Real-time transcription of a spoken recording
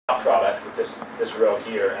product with this row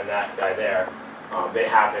here and that guy there, they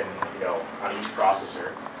happen, on each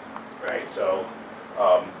processor, right? So,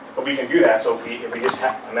 but we can do that. So if we just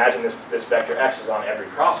imagine this vector x is on every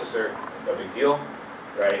processor, no big deal,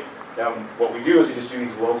 right? Then what we do is we just do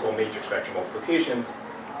these local matrix vector multiplications.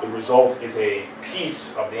 The result is a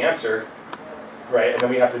piece of the answer, right? And then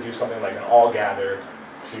we have to do something like an all gather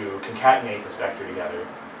to concatenate this vector together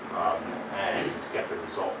and get the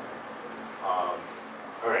result.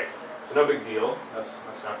 All right, so no big deal. That's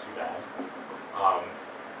not too bad.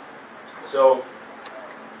 So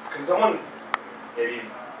can someone maybe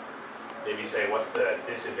say what's the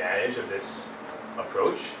disadvantage of this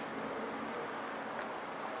approach?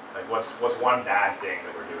 Like what's one bad thing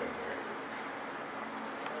that we're doing here?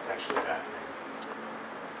 Potentially a bad thing.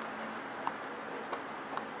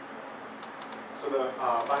 So the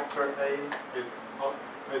vector A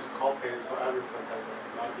is copied to every processor,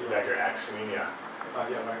 not the Vector x, I mean, yeah. Not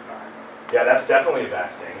the vector X. Yeah, that's definitely a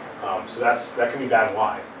bad thing. So that can be bad.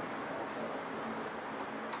 Why?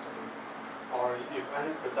 Or if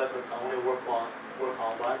any processor can only work on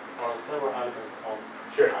one or several elements of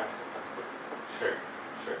Sure. X, that's good.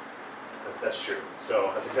 Sure. That's true.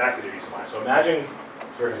 So that's exactly the reason why. So imagine,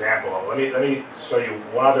 for example, let me show you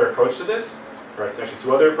one other approach to this, or actually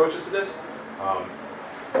two other approaches to this.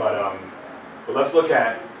 But let's look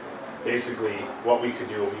at basically what we could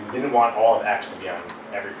do if we didn't want all of x to be on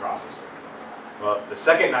every processor. Well, the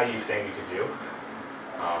second naive thing we could do,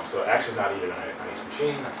 so x is not even on each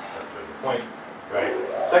machine, that's the point, right?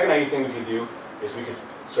 Second naive thing we could do is we could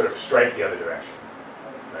sort of strike the other direction,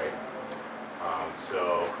 right?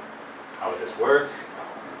 So how would this work?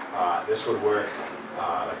 This would work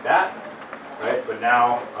like that, right? But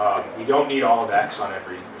now we don't need all of x on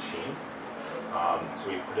every machine, so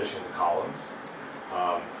we partition the columns.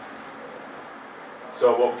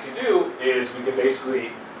 So what we could do is we could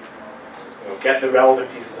basically get the relevant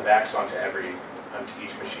pieces of x onto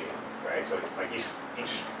each machine, right? So like each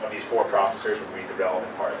of these four processors would read the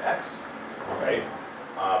relevant part of x, right?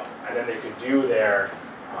 And then they could do their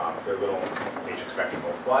little matrix vector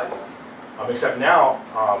multiplies. Except now,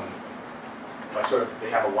 they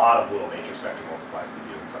have a lot of little matrix vector multiplies to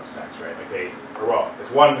do in some sense, right? Like it's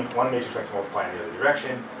one matrix vector multiply in the other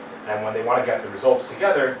direction, and when they want to get the results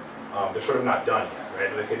together, they're sort of not done yet,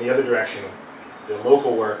 right? Like in the other direction, the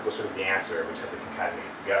local work was sort of the answer, which had to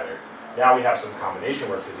concatenate together. Now we have some combination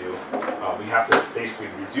work to do. We have to basically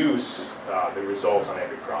reduce the results on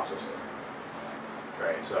every processor,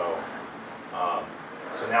 right? So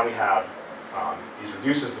now we have these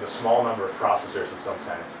reduces with a small number of processors in some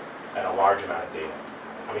sense and a large amount of data.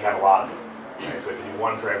 And we have a lot of them, right? So we have to do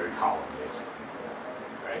one for every column, basically,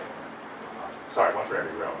 right? Sorry, one for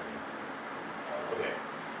every row. Okay.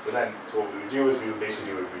 So what we would do is we would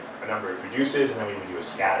basically do a number of reduces, and then we would do a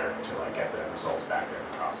scatter to get the results back to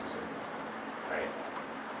every processor, right?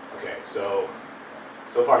 Okay. So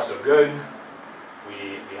far so good.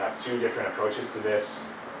 We have two different approaches to this.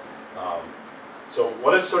 So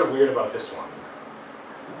what is sort of weird about this one?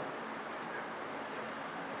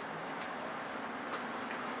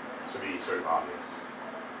 This would be sort of obvious.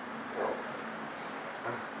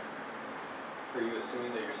 Are you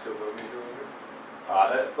assuming that you're still row major order?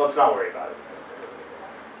 Let's not worry about it.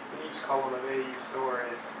 In each column of A you store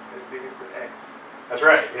is as big as the X. That's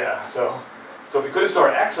right, yeah. So if we couldn't store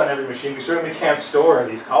x on every machine, we certainly can't store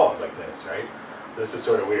these columns like this, right? This is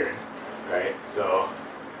sort of weird, right? So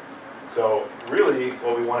really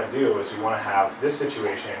what we want to do is we want to have this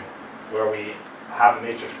situation where we have a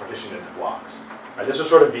matrix partitioned into blocks. Right? This would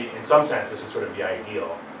sort of be, in some sense, this would sort of be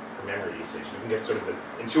ideal for memory usage. You can get sort of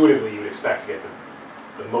intuitively you would expect to get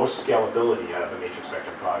the most scalability out of a matrix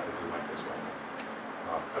vector product if we went this way,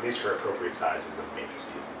 at least for appropriate sizes of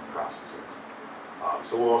matrices and processors.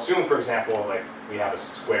 So we'll assume, for example, like we have a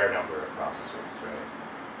square number of processors,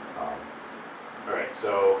 right? All right,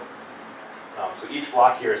 so each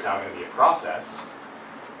block here is now going to be a process,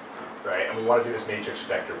 right? And we want to do this matrix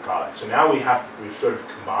vector product. So now we've sort of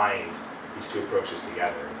combined these two approaches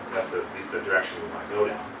together. That's at least the direction we want to go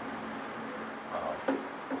down.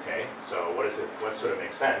 Okay, so what sort of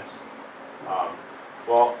makes sense?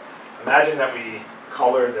 Well, imagine that we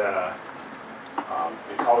color the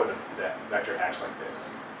vector x like this,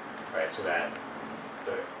 right? So that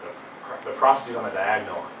the processes on the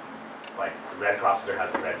diagonal, like the red processor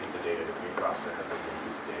has the red piece of data, the green processor has the green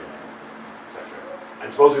piece of data, etc.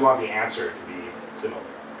 And suppose we want the answer to be similar,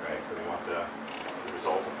 right? So we want the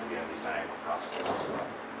results to be on these diagonal processors as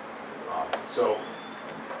well. So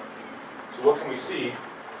what can we see?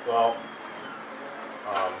 Well,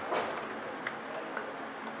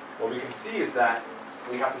 what we can see is that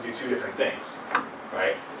we have to do two different things,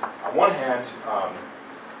 right? on one hand,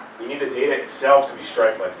 we need the data itself to be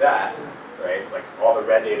striped like that, right? Like all the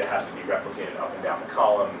red data has to be replicated up and down the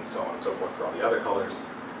column and so on and so forth for all the other colors,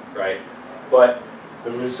 right? But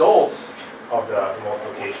the results of the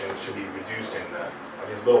multiplication should be reduced in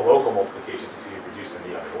these little local multiplications should be reduced in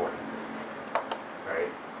the other order, right?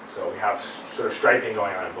 So we have sort of striping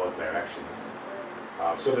going on in both directions.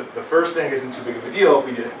 So the first thing isn't too big of a deal if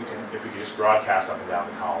we could just broadcast up and down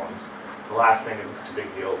the columns. The last thing isn't such a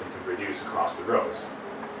big deal if we can reduce across the rows.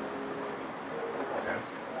 Make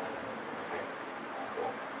sense? Okay.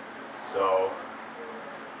 Cool. So,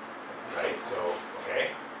 right, so,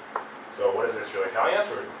 okay. So what is this really telling us?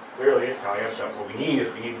 Clearly it's telling us that what we need is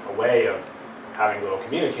a way of having little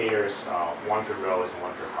communicators, one for rows and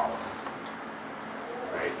one for columns.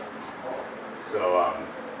 Right? So,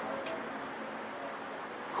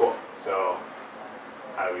 cool. So,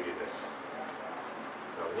 how do we do this?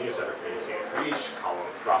 So we need a separate communicator for each column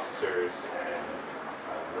of processors and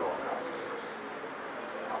row of processors.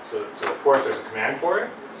 So of course there's a command for it,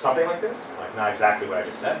 something like this, like not exactly what I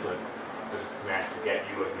just said, but there's a command to get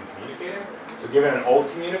you a new communicator. So given an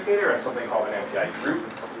old communicator and something called an MPI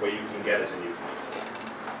group, what you can get is a new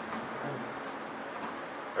communicator.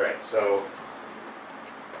 All right, so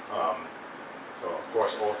of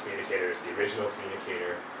course old communicator is the original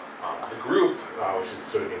communicator. The group, which is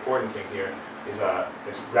sort of the important thing here,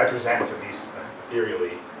 represents, at least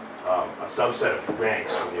ethereally, a subset of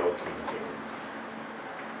ranks from the old communicator.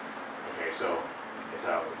 Okay, so it's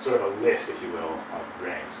sort of a list, if you will, of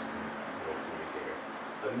ranks from the old communicator.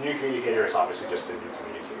 The new communicator is obviously just the new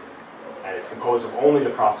communicator, and it's composed of only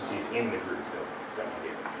the processes in the group that we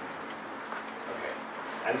give it. Okay,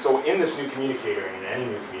 and so in this new communicator, in any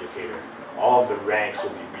new communicator, all of the ranks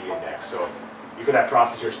will be re-indexed. So you could have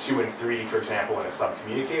processors 2 and 3, for example, in a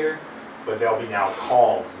subcommunicator, but they'll be now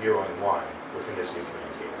called 0 and 1 within this new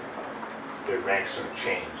communicator. The ranks sort of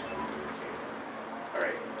change in the new communicator. All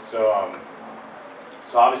right,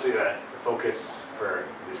 so obviously the focus for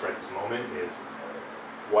at least right this moment is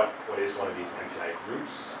what is one of these MPI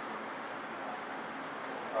groups.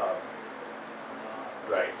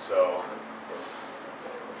 Right, so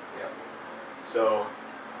yeah, so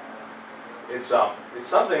it's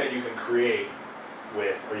something that you can create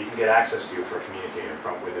with, or you can get access to for a communicator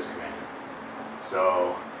with this command.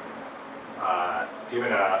 So,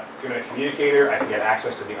 given a communicator, I can get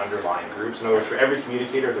access to the underlying groups. In other words, for every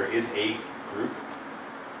communicator, there is a group.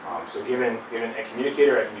 So given a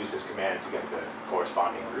communicator, I can use this command to get the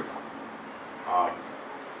corresponding group.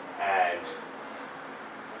 And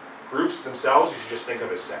groups themselves, you should just think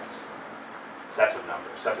of as sets of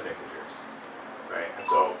numbers, sets of integers. Right? And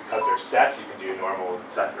so because they're sets, you can do normal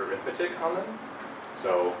set arithmetic on them.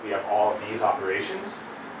 So we have all of these operations.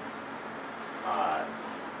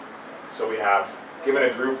 So we have, given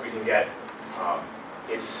a group, we can get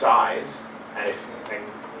its size, and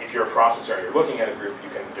if you're a processor and you're looking at a group, you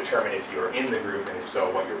can determine if you're in the group, and if so,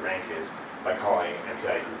 what your rank is, by calling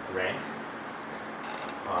MPI group rank.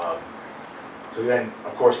 So then,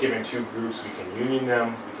 of course, given two groups, we can union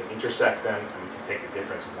them, we can intersect them, and we can take the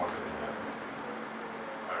difference of one from the other.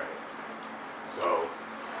 All right. So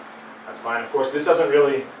that's fine. Of course, this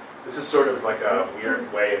is sort of like a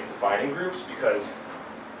weird way of defining groups, because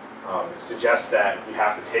it suggests that we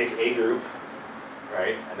have to take a group,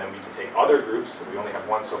 right, and then we can take other groups, and we only have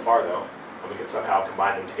one so far though, and we can somehow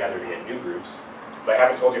combine them together to get new groups. But I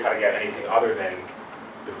haven't told you how to get anything other than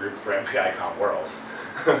the group for MPI-COM world.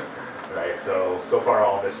 Right, so far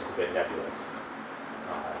all of this is a bit nebulous,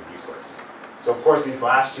 useless. So of course these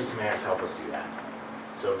last two commands help us do that.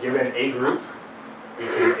 So given a group, we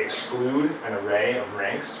can exclude an array of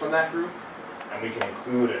ranks from that group, and we can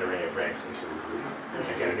include an array of ranks into the group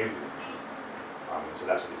and get a new group. So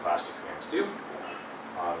that's what these last two commands do.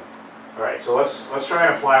 All right, so let's try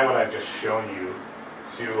and apply what I've just shown you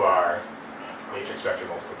to our matrix vector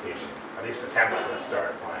multiplication. At least attempt to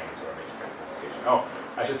start applying it to our matrix vector multiplication. Oh,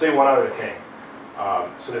 I should say one other thing.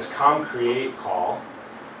 So this com_create call,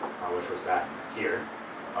 which was back here.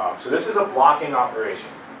 So this is a blocking operation.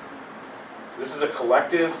 So this is a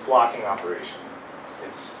collective blocking operation.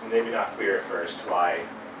 It's maybe not clear at first why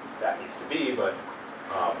that needs to be, but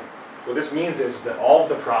what this means is that all of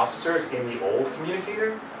the processors in the old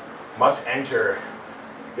communicator must enter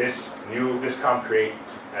this com_create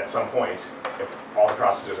at some point if all the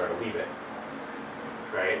processors are to leave it,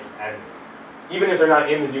 right? And even if they're not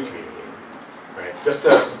in the new communicator, right? Just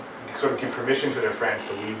to sort of give permission to their friends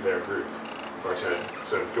to leave their group or to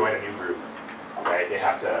sort of join a new group, right? They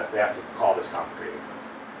have to call this com_create.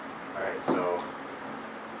 All right, so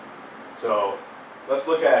let's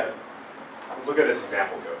look at this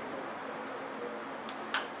example code.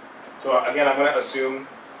 So again, I'm going to assume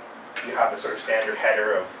you have the sort of standard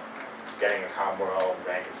header of getting a com world,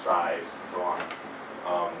 rank and size, and so on.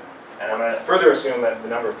 And I'm going to further assume that the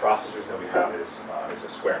number of processors that we have is a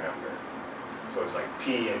square number. So it's like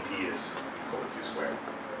P and P is equal to Q squared.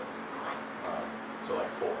 So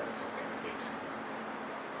like 4 or something,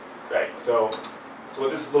 8. Right, so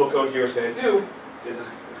what this little code here is going to do is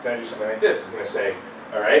it's going to do something like this. It's going to say,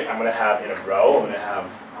 all right, I'm going to have in a row, I'm going to have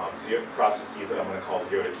processes that I'm going to call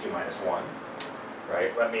 0 to Q minus 1.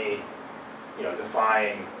 Right, let me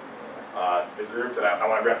define the group that I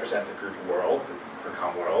want to represent the group world, for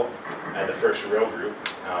com world, and the first row group,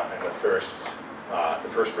 and the first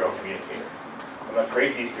row communicator. I'm going to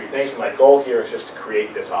create these 3 things, and my goal here is just to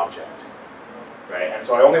create this object. Right, and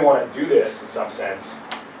so I only want to do this in some sense.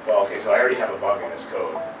 Well, okay, so I already have a bug in this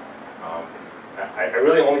code. I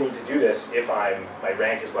really only need to do this if my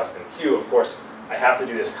rank is less than Q. Of course, I have to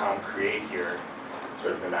do this com create here,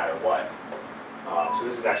 sort of no matter what. So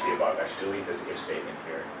this is actually a bug. I should delete this if statement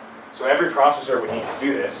here. So every processor would need to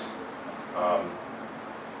do this,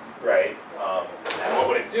 right? And what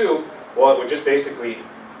would it do? Well, it would just basically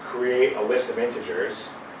create a list of integers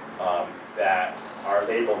that are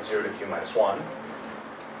labeled 0 to Q minus 1,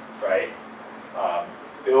 right?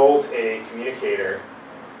 Builds a communicator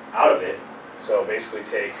out of it. So basically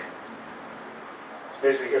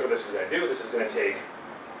here's what this is going to do. This is going to take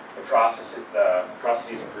the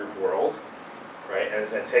processes in group world, right? And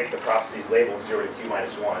it's going to take the processes labeled 0 to Q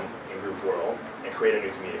minus 1 in group world and create a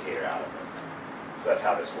new communicator out of it. So that's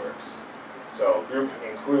how this works. So group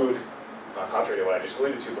include, contrary to what I just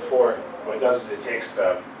alluded to before, what it does is it takes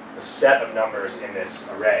the set of numbers in this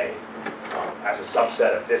array as a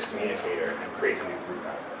subset of this communicator and creates a new group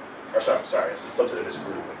out of it. Or sorry, it's a subset of this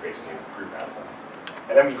group and creates a new group out of it.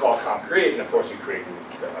 And then we call com create, and of course you create a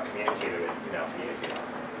communicator that you now communicate on.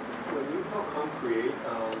 When you call com create,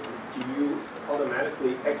 do you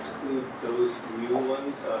automatically exclude those new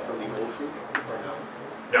ones from the old group, or no?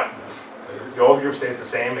 No. The old group stays the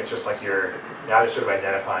same. It's just like you're now just sort of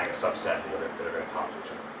identifying a subset that are going to talk to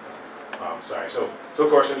each other. Sorry. So of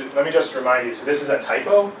course, let me just remind you. So this is a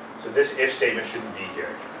typo. So this if statement shouldn't be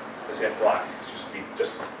here. This if block should be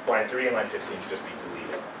just line 3 and line 15 should just be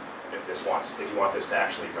deleted if you want this to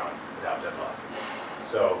actually run without deadlock.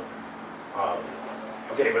 So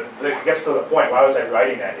okay, but it gets to the point. Why was I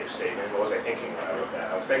writing that if statement? What was I thinking when I wrote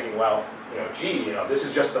that? I was thinking, well, this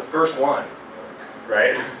is just the first one,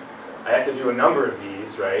 right? I have to do a number of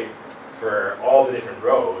these, right, for all the different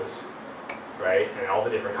rows, right, and all the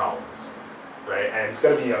different columns, right? And it's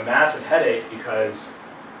going to be a massive headache because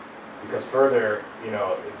further,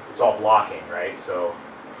 it's all blocking, right? So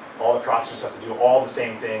all the processors have to do all the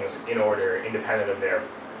same things in order, independent of their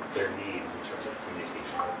needs in terms of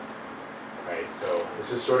communication, right? So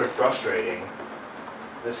this is sort of frustrating.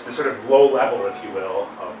 This sort of low level, if you will,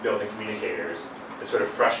 of building communicators is sort of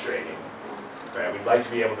frustrating. Right, we'd like to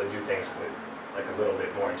be able to do things like a little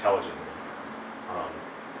bit more intelligently.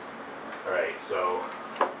 All right, so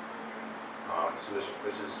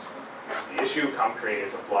this is the issue. Com create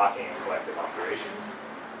is a blocking and collective operation,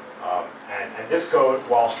 and this code,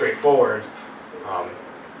 while straightforward,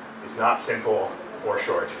 is not simple or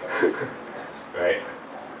short. Right.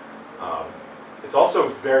 It's also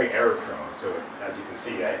very error prone. So as you can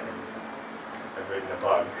see, I've written a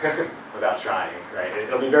bug without trying, right?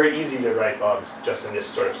 It'll be very easy to write bugs just in this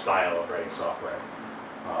sort of style of writing software.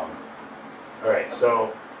 All right,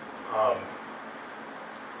 so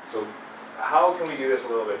how can we do this a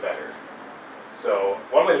little bit better? So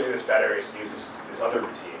one way to do this better is to use this other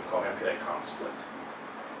routine called mpeg-com split.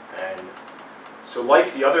 And so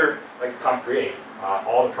like com create,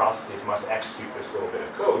 all the processes must execute this little bit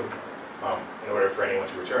of code in order for anyone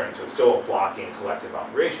to return. So it's still a blocking collective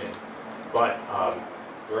operation, but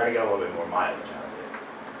we're going to get a little bit more mileage out of it.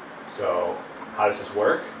 So how does this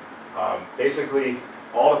work? Basically,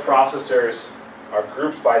 all the processors are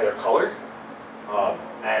grouped by their color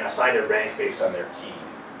and assigned a rank based on their key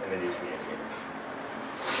in the new communicator.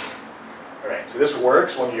 All right, so this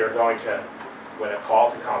works when when a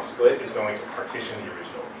call to com split is going to partition the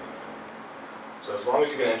original communicator. So as long as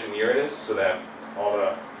you can engineer this so that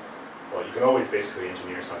you can always basically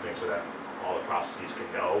engineer something so that all the processes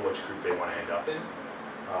can know which group they want to end up in.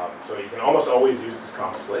 So you can almost always use this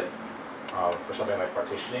com split for something like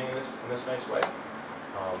partitioning in this nice way.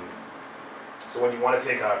 So when you want to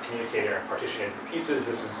take a communicator and partition it into pieces,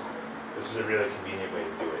 this is a really convenient way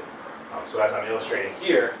to do it. So as I'm illustrating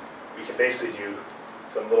here, we can basically do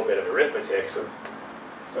some little bit of arithmetic. So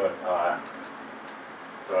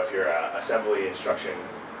if you're an assembly instruction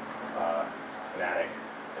fanatic,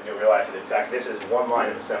 and you'll realize that in fact this is one line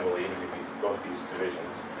of assembly in both these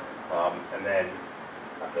divisions. And then,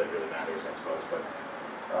 not that it really matters, I suppose, but,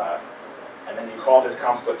 and then you call this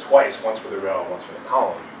comp split twice, once for the row and once for the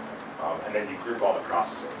column, and then you group all the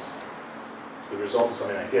processors. So the result of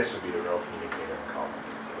something like this would be the row communicator and column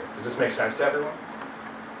communicator. Does this make sense to everyone?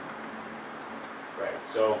 Right.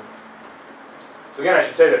 So again, I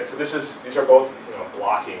should say that these are both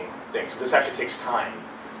blocking things. So this actually takes time,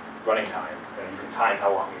 running time, and you can time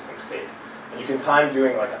how long these things take. And you can time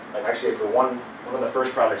doing like actually for one of the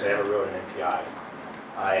first projects I ever wrote in NPI,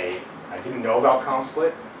 I didn't know about comp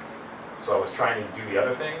split, so I was trying to do the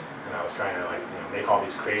other thing, and I was trying to make all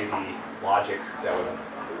these crazy logic that would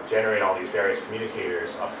generate all these various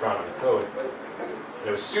communicators up front on the code. And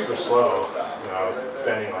it was super slow. I was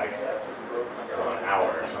spending like an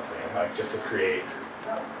hour or something, just to create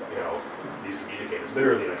these communicators.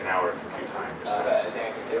 Literally like an hour of compute time just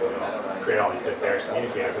to create all these various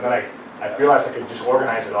communicators. And then I realized I could just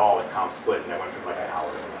organize it all with comp split, and I went from like an hour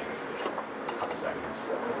to like a couple seconds.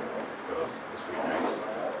 So it was pretty nice.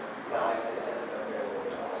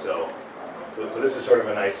 So this is sort of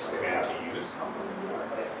a nice command to use.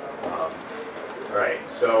 All right,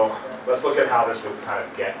 so let's look at how this would kind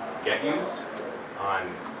of get used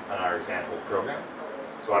on our example program.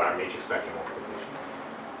 So on our matrix vector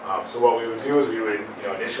multiplication. So what we would do is we would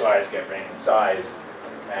initialize get rank and size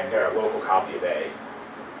and get our local copy of A,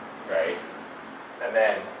 right? And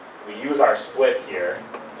then we use our split here.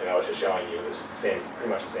 I was just showing you this is pretty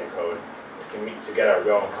much the same code to get our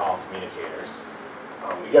row and column communicators.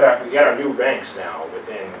 We get our new ranks now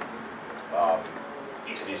within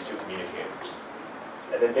each of these two communicators.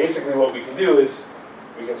 And then basically what we can do is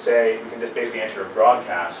we can just basically enter a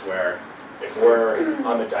broadcast where if we're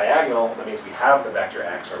on the diagonal, that means we have the vector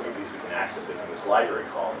x, or at least we can access it from this library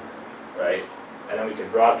call, right? And then we can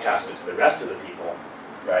broadcast it to the rest of the people,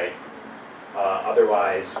 right?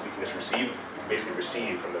 Otherwise, we can just basically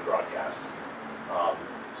receive from the broadcast.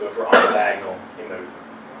 So if we're on the diagonal in the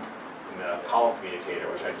column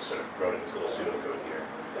communicator, which I just sort of wrote in this little pseudocode here,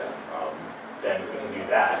 then we can do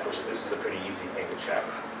that, which this is a pretty easy thing to check.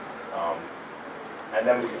 And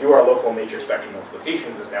then we can do our local matrix vector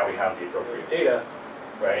multiplication because now we have the appropriate data,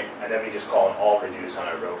 right? And then we just call an all reduce on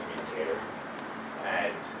our row communicator,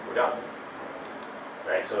 and we're done.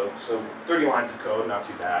 Right? So 30 lines of code, not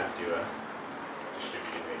too bad to do a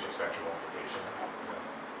distributed matrix vector multiplication.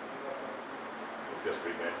 It feels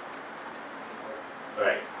pretty good. All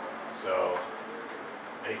right. So,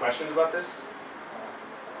 any questions about this?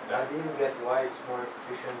 I didn't get why it's more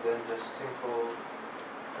efficient than just simple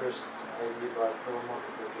first idea about row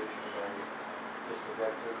multiplication by just a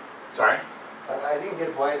vector. Sorry? I didn't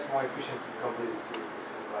get why it's more efficient to complete it too.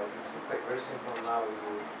 It seems like very simple now with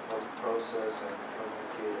both process and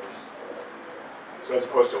communicators. So as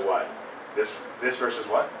opposed to what? This versus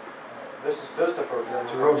what? This is first of all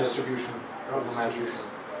To row distribution, row distribution.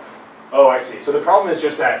 Oh, I see. So the problem is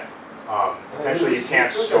just that potentially you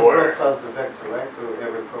can't store. We still can broadcast the vector, right, to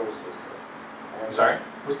every process. I'm sorry?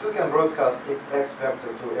 We still can broadcast x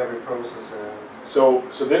vector to every processor.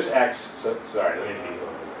 So this x. Sorry, let me be a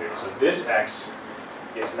little bit clear. So this x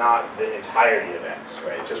is not the entirety of x,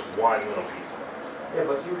 right? Just one little piece of x. Yeah,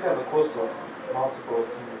 but you have a cost of multiple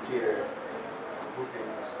communicator grouping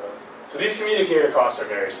and stuff. So these communicator costs are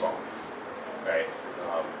very small, right?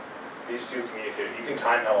 These two communicators, you can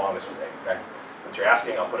time how long this will take. Okay? Since you're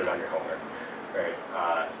asking, I'll put it on your homework, right?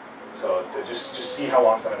 So to just see how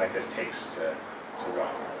long something like this takes to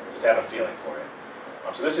run, just have a feeling for it.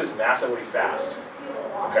 So this is massively fast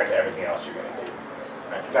compared to everything else you're going to do.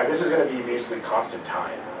 Right? In fact, this is going to be basically constant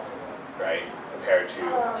time, right, compared to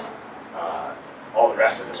all the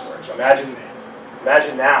rest of this work. So imagine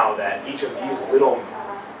now that each of these little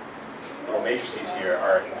matrices here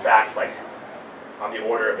are in fact like on the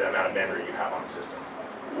order of the amount of memory you have on the system,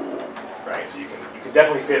 right? So you can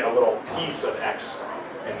definitely fit a little piece of X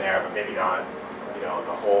in there, but maybe not, the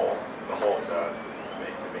whole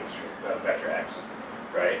vector X,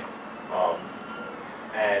 right?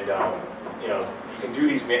 You can do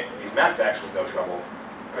these map facts with no trouble,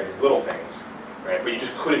 right? These little things, right? But you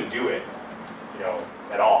just couldn't do it,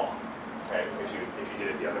 at all, right? If you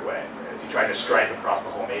did it the other way. If you tried to stripe across the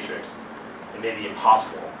whole matrix, it may be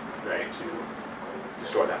impossible, right, to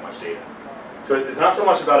store that much data. So it's not so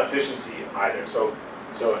much about efficiency either. So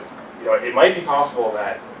it might be possible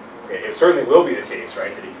that, it certainly will be the case,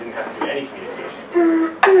 right, that you didn't have to do any communication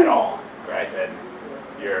at all, right, then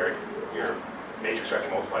your matrix vector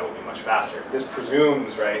multiply will be much faster. This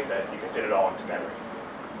presumes, right, that you can fit it all into memory.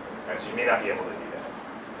 Right, so you may not be able to do that.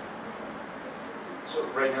 So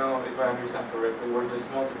right now, if I understand correctly, we're just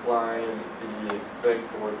multiplying the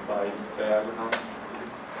vector by the diagonal.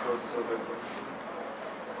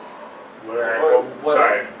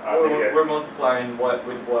 Sorry. We're multiplying what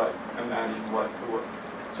with what and adding what to what.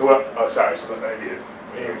 So what? Oh, sorry. So let me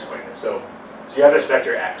explain this. So you have this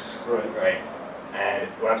vector x, right? And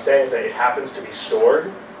what I'm saying is that it happens to be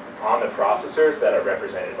stored on the processors that are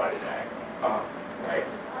represented by the tag, right?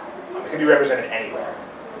 It can be represented anywhere,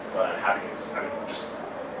 but I'm just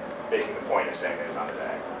making the point of saying that it's on the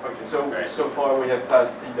tag. Okay. So so far we have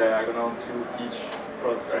passed the diagonal to each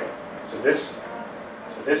processor. Right. So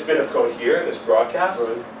this bit of code here, this broadcast,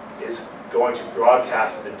 is going to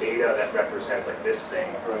broadcast the data that represents like this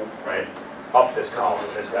thing, right? Up this column,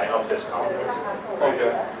 this guy, up this column. Right?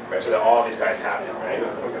 Okay. Right, so that all of these guys have it, right?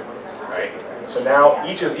 Okay. Right? So now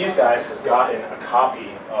each of these guys has gotten a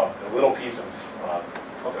copy of the little piece of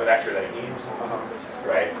the vector that it needs,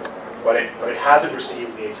 right? But it hasn't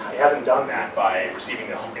received it hasn't done that by receiving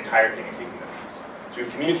the entire thing and taking the piece. So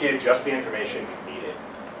we've communicated just the information we needed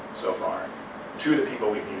so far to the people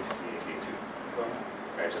we needed to communicate to.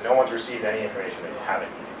 Right? So no one's received any information that you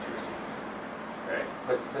haven't needed to receive. Right?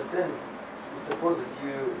 But then, suppose that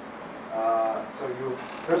so your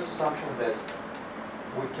first assumption that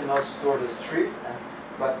we cannot store the strip,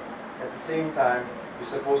 but at the same time, you're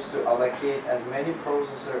supposed to allocate as many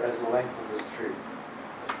processors as the length of the strip,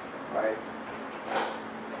 right?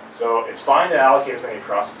 So it's fine to allocate as many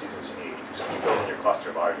processes as you need. You can just keep building your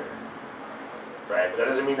cluster larger. Right? But that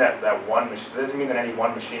doesn't mean that any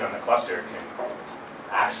one machine on the cluster can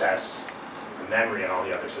access the memory on all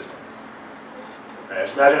the other systems. Right?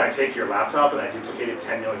 Just imagine I take your laptop and I duplicate it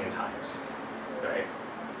 10 million times. Right?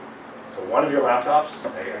 So one of your laptops,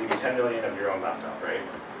 I give you 10 million of your own laptop, right?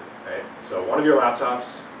 Right? So one of your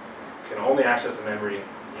laptops can only access the memory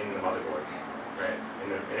in the motherboard, right?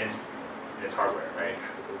 In its hardware, right?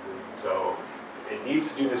 So it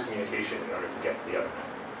needs to do this communication in order to get the other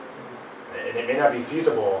memory. And it may not be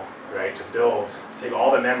feasible, right, to take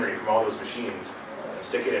all the memory from all those machines and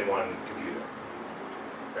stick it in one computer,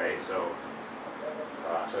 right? So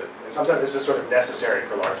sometimes this is sort of necessary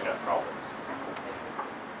for large enough problems,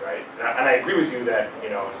 right? And I agree with you that,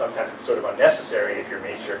 in some sense it's sort of unnecessary if your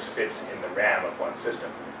matrix fits in the RAM of one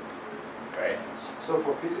system, right? So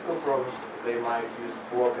for physical problems, they might use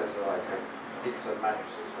block as like a fixed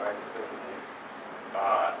matrices, right?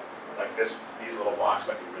 Like these little blocks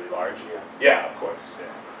might be really large. Yeah, of course. Yeah,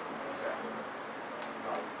 exactly.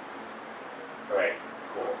 All right,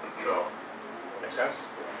 cool. So, makes sense?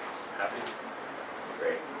 Happy?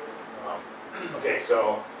 Great. Okay,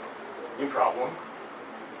 so new problem.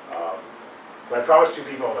 I promised two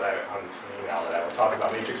people that on an email that I would talk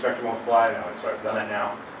about matrix vector multiply, so I've done that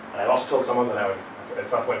now. And I've also told someone that I would at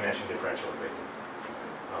some point mention differential equations.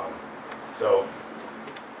 So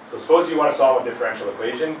suppose you want to solve a differential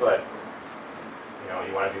equation, but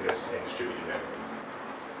you want to do this in distributed memory,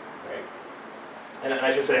 right? And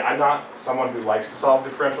I should say I'm not someone who likes to solve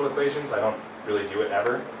differential equations. I don't really do it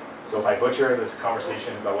ever. So if I butcher this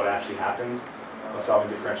conversation about what actually happens when solving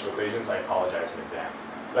differential equations, I apologize in advance.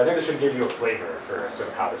 But I think this should give you a flavor for sort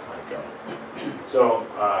of how this might go. So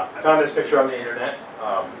I found this picture on the internet.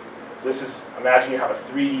 So this is, imagine you have a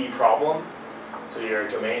 3D problem. So your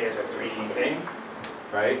domain is a 3D thing,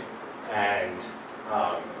 right? And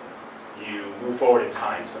you move forward in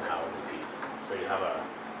time somehow with this P. So you have a,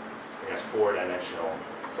 I guess, 4-dimensional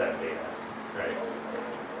set of data, right?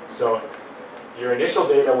 So your initial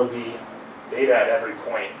data would be data at every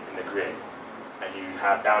point in the grid. And you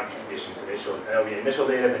have boundary conditions initially. And that'll be initial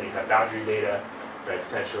data, then you have boundary data, right,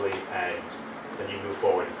 potentially, and then you move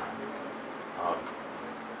forward in time.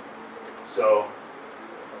 So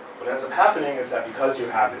what ends up happening is that because you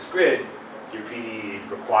have this grid, your PD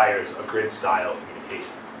requires a grid-style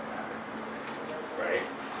communication, right?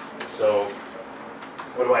 So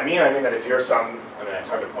what do I mean? I mean that if you're it's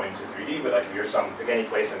hard to point to 3D, but like if you're pick any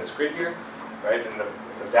place in this grid here, right, then the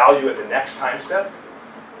value at the next time step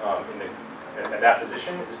at that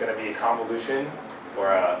position is going to be a convolution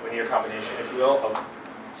or a linear combination, if you will, of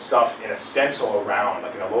stuff in a stencil around,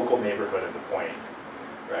 like in a local neighborhood of the point,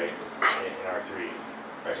 right, in R3.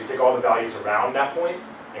 Right, so you take all the values around that point,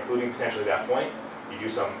 including potentially that point, you do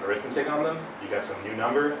some arithmetic on them, you get some new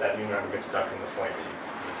number, that new number gets stuck in this point that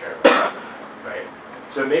you care about, right?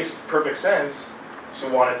 So it makes perfect sense to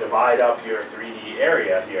want to divide up your 3D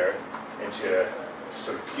area here into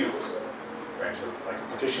sort of cubes, right? So like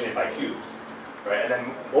partition it by cubes, right? And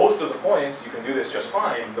then most of the points, you can do this just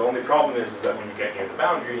fine. The only problem is that when you get near the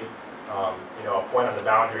boundary, a point on the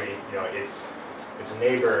boundary, its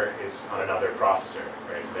neighbor is on another processor,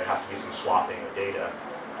 right? So there has to be some swapping of data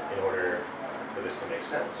in order for this to make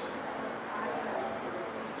sense.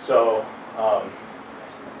 So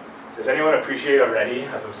Does anyone appreciate already,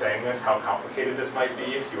 as I'm saying this, how complicated this might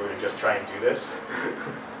be if you were to just try and do this?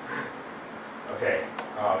 Okay,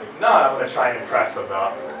 if not, I'm going to try and impress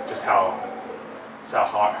about just how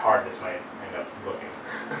hard this might end up looking.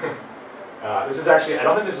 This is actually, I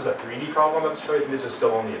don't think this is a 3D problem I'm showing you. This is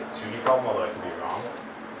still only a 2D problem, although I could be wrong.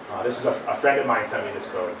 This is a friend of mine sent me this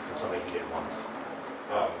code from something he did once.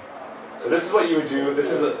 So this is what you would do. This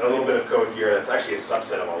is a little bit of code here that's actually a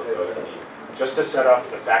subset of all the code you need, just to set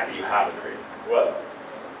up the fact that you have a grid.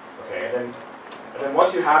 Okay, and then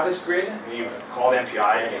once you have this grid, and you've called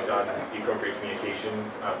MPI and you've done the appropriate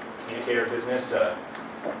communicator business to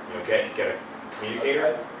get a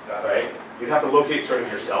communicator, right? You'd have to locate sort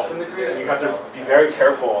of yourself in the grid, and you have to be very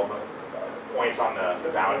careful of the points on the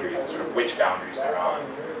boundaries and sort of which boundaries they're on,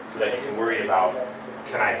 so that you can worry about,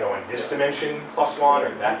 can I go in this dimension +1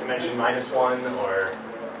 or that dimension -1, or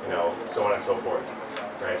so on and so forth,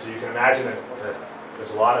 right? So you can imagine that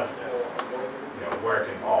there's a lot of work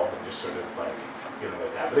involved in just sort of like dealing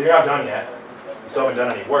with that. But if you're not done yet, you still haven't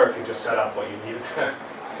done any work, you just set up what you needed to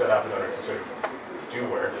set up in order to sort of do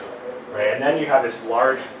work, right? And then you have this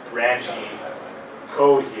large branchy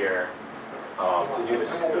code here to do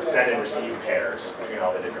this, the send and receive pairs between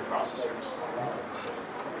all the different processors.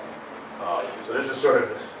 So this is sort of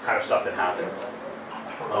the kind of stuff that happens.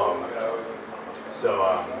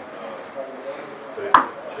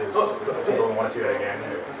 People want to see that again.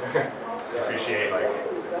 I appreciate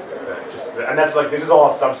and that's like, this is all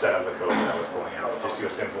a subset of the code that I was pulling out. Just do a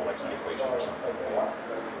simple like heat equation or something.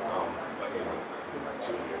 Like in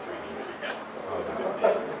 2D or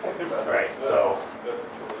 3D. Alright, so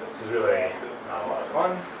this is really not a lot of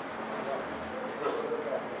fun.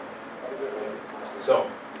 So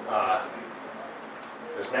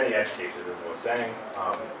there's many edge cases, as I was saying.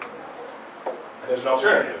 And there's an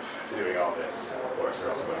alternative to doing all this, of course, or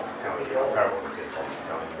else I'm going to be telling you how terrible this is. I'll just be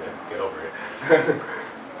telling you to get over it.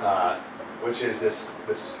 Which is this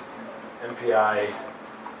MPI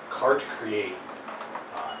cart create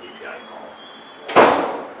API call.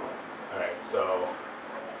 Alright, so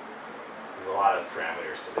there's a lot of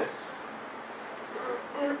parameters to this.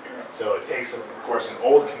 So it takes, of course, an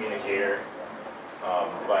old communicator,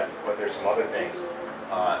 but there's some other things.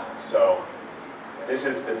 So this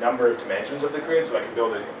is the number of dimensions of the grid, so I can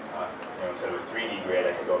build instead of a 3D grid,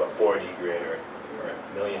 I can build a 4D grid or a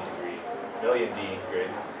million D grid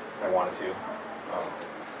if I wanted to.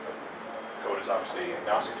 Code is obviously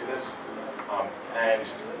agnostic to this. And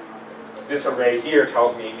this array here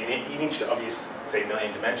tells me in each of these, say,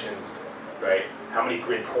 million dimensions, right, how many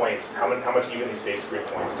grid points, how much evenly spaced grid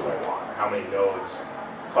points do I want, or how many nodes,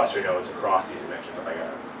 cluster nodes across these dimensions am I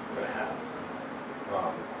going to have.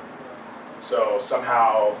 So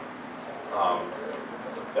somehow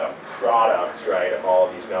the product, right, of all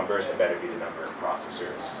of these numbers had better be the number of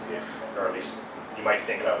processors, or at least you might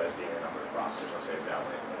think of as being the number of processors, let's say that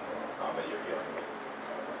way, that you're dealing with.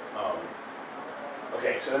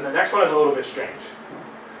 Okay, so then the next one is a little bit strange.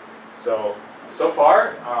 So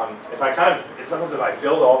far, sometimes if I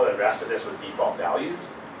filled all the rest of this with default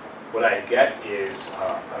values, what I get is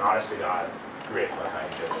an honest-to-God grid, like I'm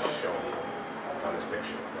just showing you on this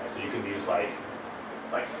picture. Right? So you can use like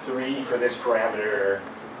 3 for this parameter,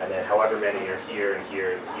 and then however many are here and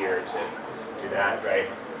here and here to do that, right?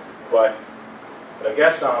 But I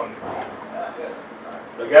guess so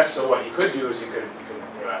what you could do is you can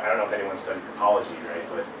I don't know if anyone studied topology, right?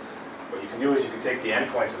 But what you can do is you can take the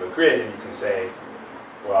endpoints of a grid and you can say,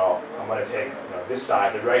 well, I'm going to take this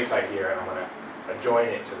side, the right side here, and I'm going to adjoin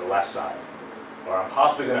it to the left side. Or I'm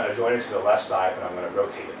possibly going to adjoin it to the left side, but I'm going to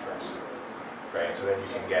rotate it first. Right? And so then you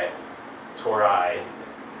can get tori,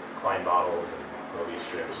 Klein bottles, and Mobius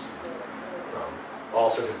strips, all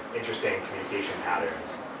sorts of interesting communication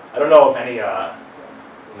patterns. I don't know if any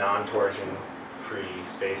non-torsion free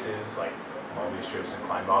spaces like Mobius strips and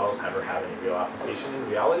Klein bottles ever have any real application in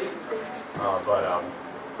reality,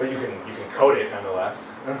 but you can code it nonetheless.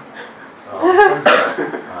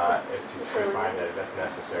 If you find that that's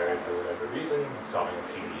necessary for whatever reason, solving a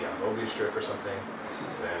PD on Mobius strip or something,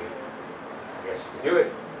 then I guess you can do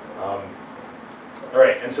it. All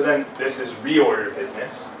right, and so then there's this reorder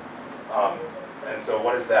business. And so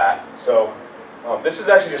what is that? So this is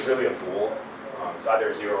actually just really a bool. It's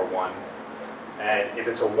either 0 or 1. And if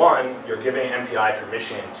it's a 1, you're giving MPI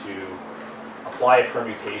permission to apply a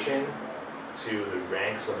permutation to the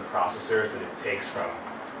ranks of the processors that it takes from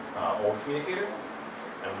old communicator.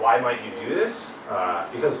 And why might you do this?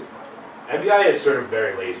 Because MPI is sort of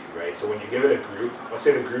very lazy, right? So when you give it a group, let's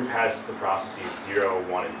say the group has the processes 0,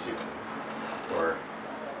 1, and 2. Or,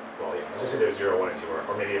 well, yeah, let's just say there's 0, 1, and 2,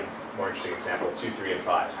 or maybe a more interesting example, 2, 3, and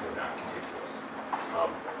 5, so they're not contiguous.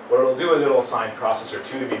 what it'll do is it'll assign processor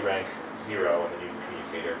 2 to be rank 0 in the new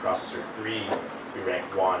communicator, processor 3 to be rank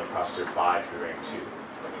 1, and processor 5 to be rank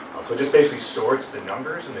 2. So it just basically sorts the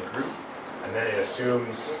numbers in the group, and then it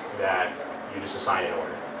assumes that you just assign an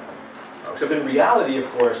order. Except in reality, of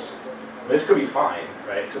course, this could be fine,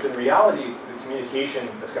 right? Except in reality, the communication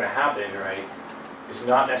that's going to happen, right, is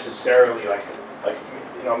not necessarily like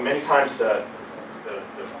many times the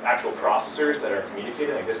actual processors that are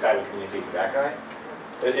communicating, like this guy will communicate to that guy.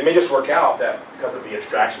 It may just work out that because of the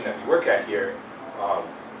abstraction that we work at here,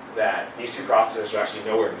 that these two processors are actually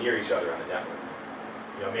nowhere near each other on the network.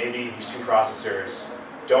 Maybe these two processors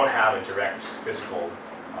don't have a direct physical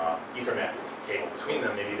Ethernet cable between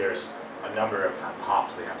them. Maybe there's a number of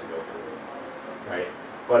hops they have to go through, right?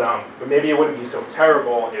 But maybe it wouldn't be so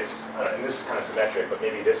terrible if, and this is kind of symmetric, but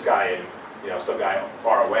maybe this guy and some guy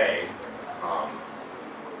far away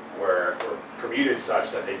were permuted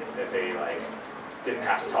such that they like didn't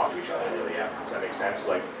have to talk to each other really ever. Does that make sense?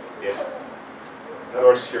 Like if, in other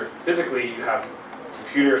words, physically you have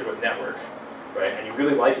computers with network, right? And you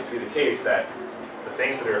really like it to be the case that the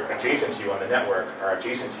things that are adjacent to you on the network are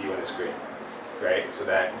adjacent to you in this grid, right? So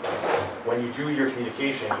that when you do your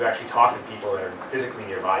communication, you actually talk to people that are physically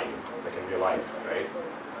nearby you, like in real life, right?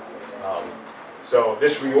 So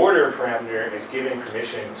this reorder parameter is giving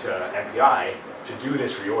permission to MPI to do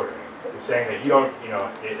this reordering. It's saying that you don't,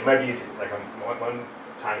 it might be like one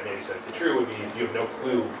time it maybe said the true would be if you have no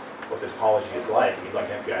clue what the topology is like, and you'd like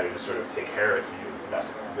MPI to just sort of take care of it for you to the best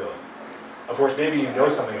of its ability. Of course, maybe you know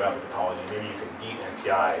something about the topology. Maybe you can beat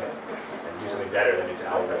MPI and do something better than its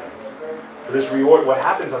algorithms. So this reorder, what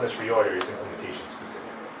happens on this reorder is implementation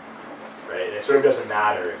specific, right? And it sort of doesn't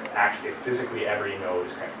matter if physically every node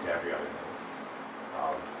is connected to every other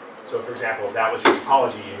node. So, for example, if that was your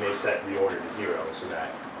topology, you may set reorder to 0 so that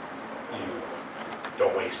you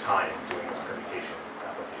don't waste time doing this permutation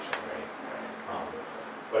application,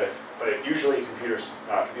 right? But if usually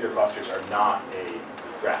computer clusters are not a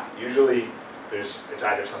graph. Usually, it's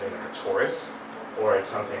either something like a torus, or it's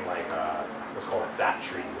something like what's called a fat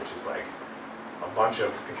tree, which is like a bunch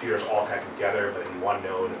of computers all connected together, but in one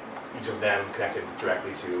node, each of them connected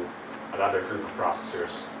directly to another group of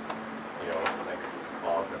processors. Like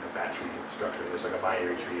all is like a fat tree structure. There's like a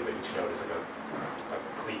binary tree, but each node is like a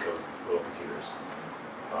clique of little computers.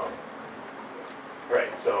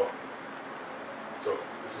 Right. So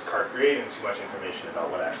this is card creating too much information about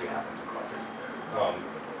what actually happens in clusters.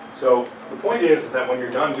 So the point is that when you're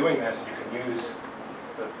done doing this, you can use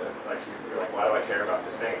you're like, why do I care about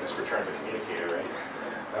this thing? This returns a communicator,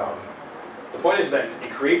 right? The point is that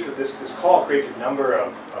it creates this call creates a number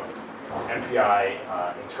of MPI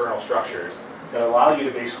internal structures that allow you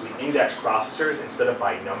to basically index processors instead of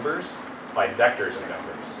by numbers, by vectors of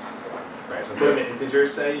numbers. Right? So instead of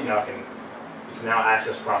integers, say, you can now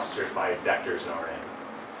access processors by vectors in Rn.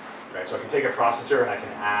 Right? So I can take a processor and I can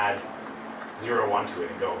add 0, 1 to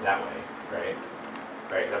it and go that way, right?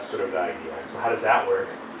 Right, that's sort of the idea. So how does that work?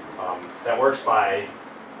 That works by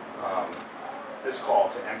this call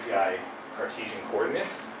to MPI Cartesian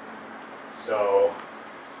coordinates. So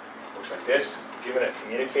it looks like this. Given a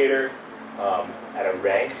communicator at a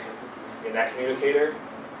rank in that communicator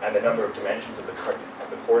and the number of dimensions of the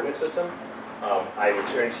coordinate system, I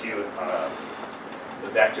return to you the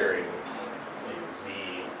vector in Z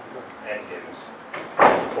n-dims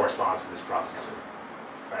corresponds to this processor.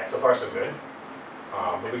 Right, so far so good.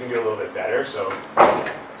 But we can do a little bit better. So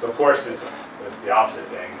of course there's the opposite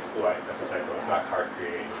thing. Ooh, that's a typo. It's not cart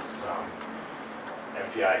create. It's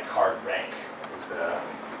MPI cart rank is the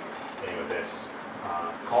name of this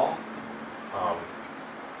call.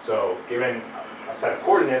 So given a set of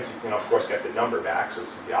coordinates, you can of course get the number back. So this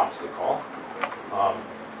is the opposite call.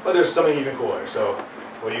 But there's something even cooler. So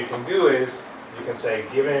what you can do is you can say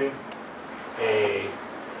given a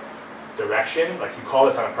direction, like you call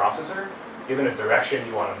this on a processor, given a direction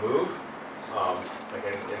you want to move,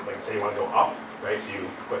 like say you want to go up, right? So you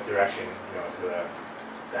put direction, to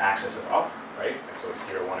the axis of up, right? And so it's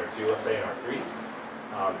 0, 1, or 2, let's say in R3.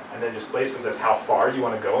 And then displacement says how far you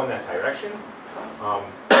want to go in that direction.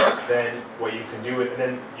 Then what you can do, and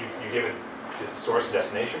then you give it just the source and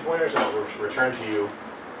destination pointers, and it will return to you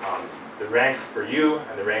the rank for you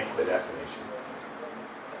and the rank for the destination.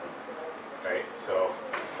 Right? So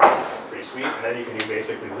pretty sweet. And then you can do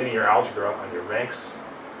basically linear algebra on your ranks.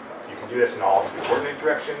 So you can do this in all of the coordinate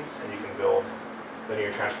directions, and you can build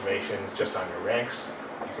linear transformations just on your ranks.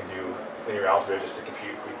 You can do linear algebra just to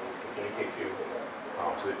compute who you need to communicate to.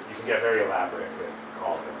 So that you can get very elaborate with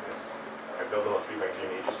calls like this. I build little 3x3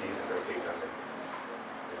 matrices and rotate them and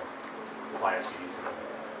apply SVDs to them.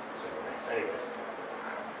 Simple names. Anyways,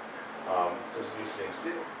 so these things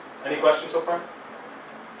do. Any questions so far?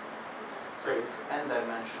 So it's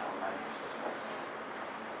n-dimensional matrix.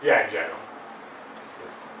 Yeah, in general.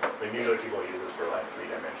 I mean, usually people use this for like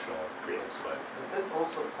 3-dimensional grids, but But that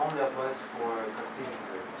also only applies for Cartesian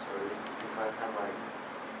grid. So if I have like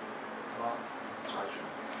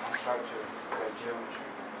unstructured geometry.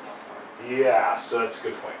 yeah, so that's a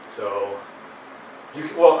good point. So you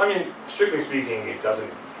can, well, I mean, strictly speaking, it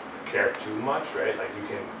doesn't care too much, right? Like you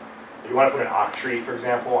can, if you want to put an octree tree, for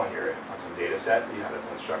example, on some data set you have that's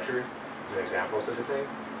unstructured, as an example of such a thing,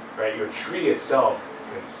 right? Your tree itself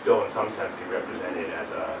can still, in some sense, be represented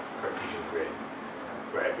as a Cartesian grid,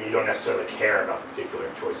 right? But you don't necessarily care about the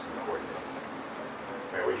particular choices of coordinates,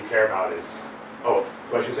 right? What you care about is, oh,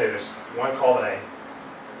 so I should say there's one call that I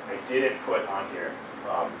didn't put on here.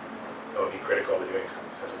 That would be critical to doing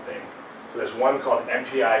such a thing. So there's one called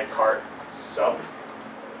MPI cart sub.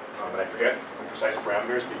 And I forget the precise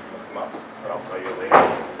parameters, but you can look them up, but I'll tell you later.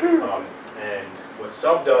 And what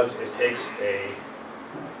sub does is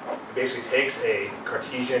basically takes a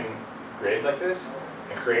Cartesian grid like this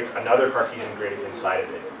and creates another Cartesian grid inside of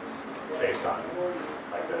it based on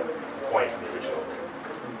like the points in the original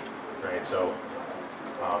grid. Right? So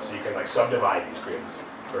you can like subdivide these grids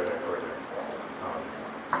further and further.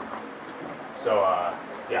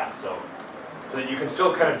 So that you can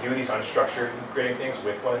still kind of do these unstructured grading things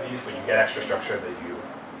with one of these, but you get extra structure that you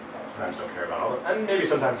sometimes don't care about. And maybe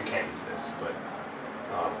sometimes you can't use this,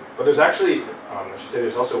 but there's actually, I should say,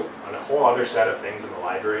 there's also a whole other set of things in the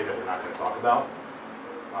library that we're not going to talk about,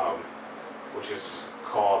 which is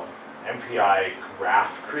called MPI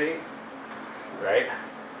graph create, right?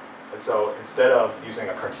 And so instead of using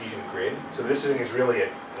a Cartesian grid, so this is really an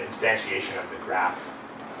instantiation of the graph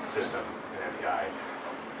system in MPI,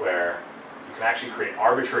 where you can actually create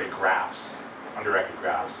arbitrary graphs, undirected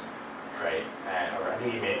graphs, right? Or I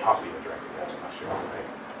think you may possibly even directed graphs, I'm not sure, right?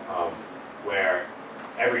 Where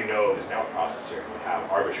every node is now a processor, and you have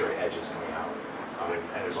arbitrary edges coming out.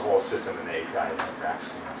 And there's a whole system in the API that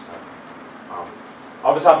tracks and that stuff.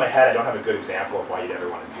 Off the top of my head, I don't have a good example of why you'd ever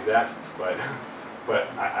want to do that, but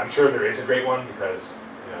I'm sure there is a great one, because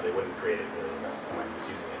they wouldn't create it really unless somebody was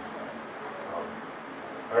using it.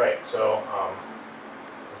 All right, so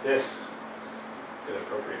this is an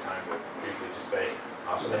appropriate time to briefly just say,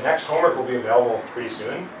 so the next homework will be available pretty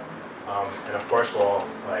soon, and of course we'll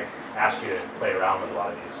ask you to play around with a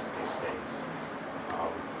lot of these things.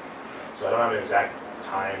 So I don't have an exact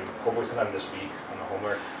time, hopefully sometime this week on the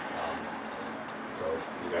homework, so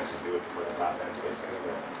you guys can do it before the class ends basically.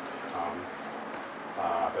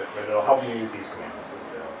 But it'll help you use these commands as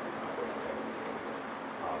the important thing.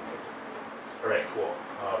 All right, cool.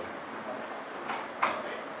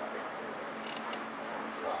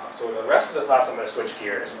 So the rest of the class, I'm going to switch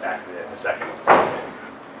gears back to the second topic,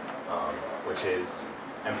 which is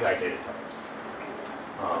MPI data types.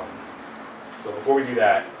 So before we do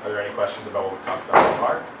that, are there any questions about what we've talked about so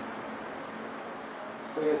far?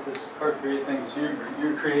 So I guess this card create thing, so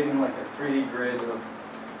you're creating like a 3D grid of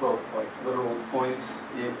both like literal points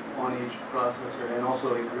on each processor and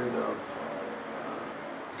also a grid of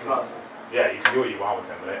process. Yeah, you can do what you want with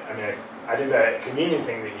them, but I think that a convenient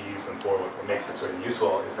thing that you use them for, what makes it sort of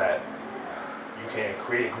useful, is that you can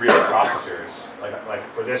create a grid of processors. Like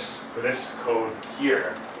for this code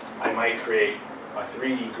here, I might create a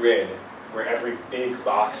 3D grid where every big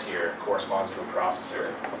box here corresponds to a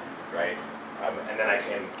processor, right? And then I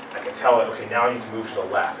can tell it, okay, now I need to move to the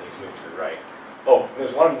left, I need to move to the right. Oh,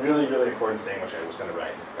 there's one really, really important thing which I was going to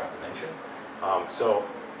write and forgot to mention. So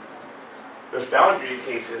there's boundary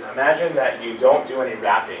cases. Imagine that you don't do any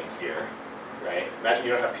wrapping here, right? Imagine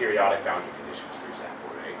you don't have periodic boundary conditions, for example,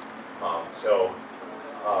 right?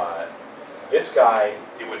 This guy,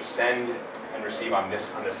 it would send and receive on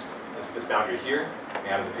this boundary here, at the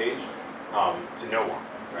end of the page, to no one,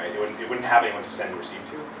 right? It wouldn't have anyone to send and receive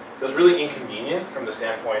to. It was really inconvenient from the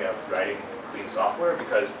standpoint of writing clean software,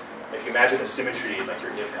 because if you imagine the symmetry, like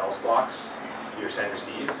your if-else blocks, your send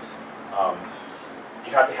receives,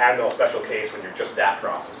 you have to handle a special case when you're just that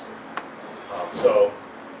processor. So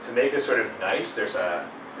to make this sort of nice, there's a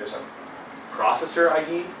processor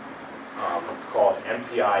ID called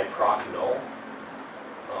MPI proc null.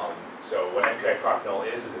 So what MPI proc null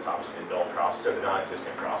is it's obviously a null processor, the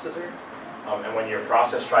non-existent processor. And when your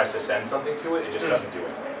process tries to send something to it, it just doesn't do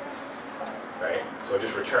anything, right? So it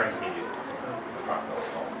just returns immediately from the proc null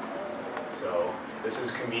call. So this is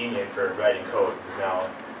convenient for writing code, because now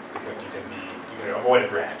you can avoid a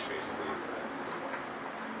branch, basically, is the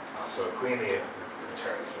point. So it cleanly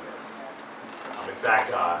returns from this. In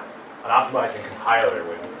fact, an optimizing compiler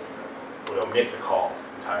would omit the call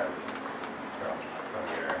entirely from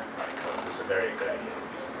your writing code. This is a very good idea to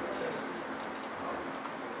do something like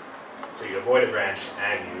So you avoid a branch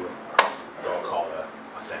and you don't call a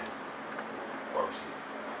send or receive.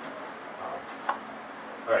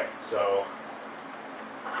 All right, so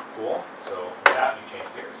cool. So with that, we change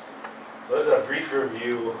gears. So this is a brief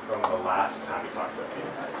review from the last time we talked about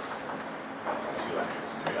data types. 2 lectures,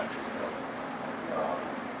 3 lectures ago.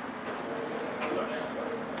 2 lectures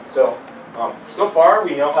ago. So far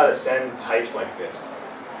we know how to send types like this.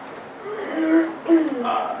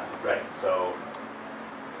 Right. So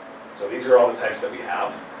these are all the types that we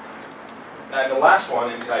have. And the last one,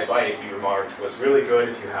 MPI byte, we remarked, was really good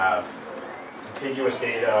if you have contiguous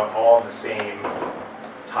data all the same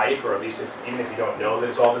type, or at least even if you don't know that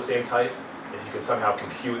it's all the same type, if you can somehow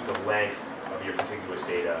compute the length of your contiguous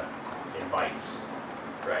data in bytes,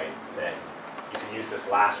 right, then you can use this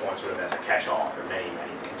last one sort of as a catch-all for many,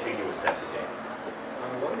 many contiguous sets of data.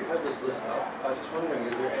 While you have this list up, I was just wondering,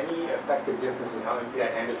 is there any effective difference in how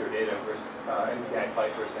MPI handles your data versus MPI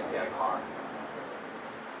byte versus MPI car?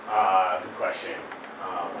 Good question.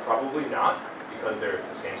 Probably not, because they're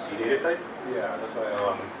the same C data type. Yeah, that's why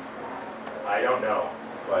I don't know,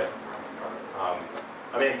 but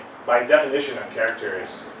I mean, by definition, a character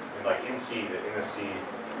is in C, in the C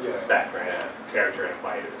spec, right? A character and a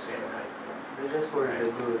byte are the same type. They're just for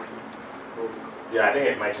readability. Yeah, I think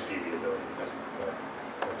it might just be readability.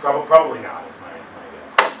 Probably not, is my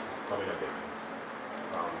guess. Probably no difference.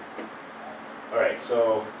 All right,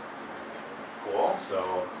 so cool.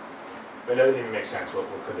 So it doesn't even make sense. What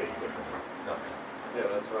could they do differently? Nothing. yeah,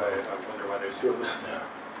 that's why I wonder why there's 2 of them. Yeah.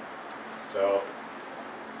 So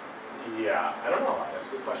yeah, I don't know. That's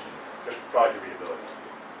a good question. Just probably for readability,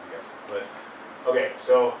 I guess. But okay,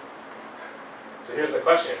 so here's the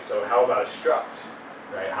question. So how about a struct,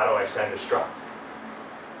 right? How do I send a struct?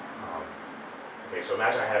 Okay, so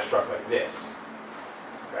imagine I had a struct like this,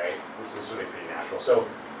 right? This is really pretty natural. So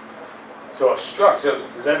a struct, so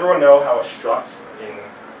does everyone know how a struct in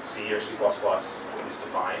C or C++ is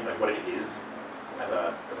defined, like what it is as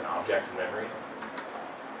an object in memory?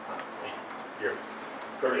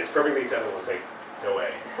 It's perfectly acceptable to say, no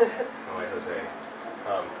way. No way to say.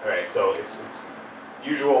 All right, so it's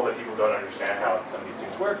usual that people don't understand how some of these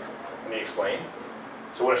things work. Let me explain.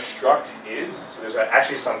 So what a struct is, so there's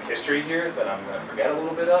actually some history here that I'm going to forget a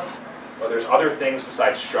little bit of, but there's other things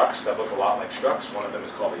besides structs that look a lot like structs. One of them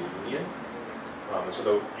is called a union.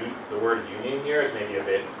 So the word union here is maybe a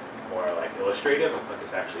bit more like illustrative of what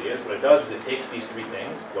this actually is. What it does is it takes these 3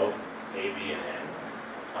 things, float, A, B, and N.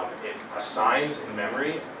 It assigns in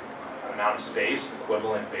memory an amount of space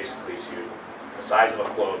equivalent basically to the size of a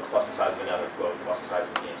float plus the size of another float plus the size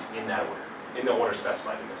of the int in that order, in the order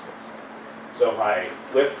specified in this list. So if I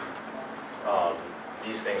flip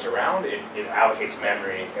these things around, it allocates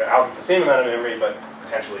memory, it allocates the same amount of memory, but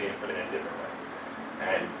potentially in a different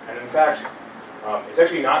way. And in fact, it's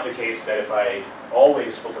actually not the case that if I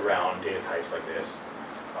always flip around data types like this,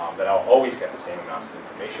 that I'll always get the same amount of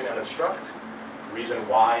information out of struct. The reason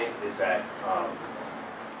why is that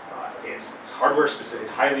it's hardware specific,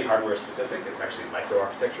 it's highly hardware specific, it's actually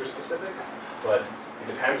microarchitecture specific, but it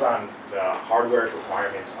depends on the hardware's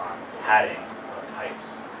requirements on padding of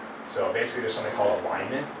types. So basically there's something called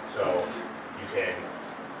alignment. So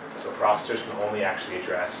processors can only actually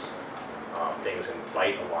address things in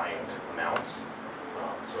byte aligned amounts.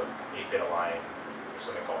 So 8-bit aligned, there's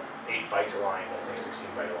something called 8-byte aligned, I think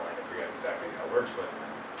 16-byte aligned, I forget exactly how it works, but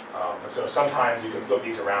so sometimes you can flip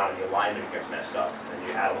these around and the alignment gets messed up, and then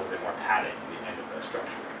you add a little bit more padding at the end of the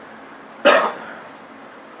structure.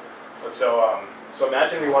 But so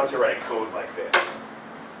imagine we wanted to write code like this,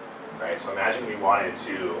 right? So imagine we wanted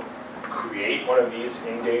to create one of these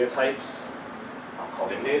in data types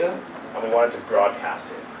called in data, and we wanted to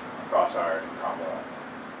broadcast it across our combo lines.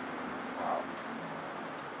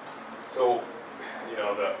 So,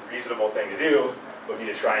 the reasonable thing to do would be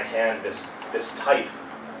to try and hand this type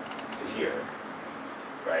to here,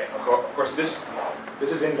 right? Of course, this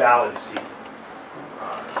is invalid C.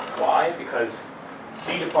 Why? Because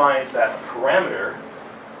C defines that a parameter,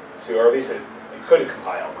 or at least it could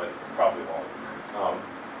compile, but probably won't.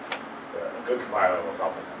 A good compiler will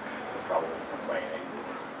probably complain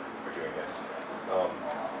for doing this.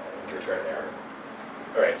 And return an error.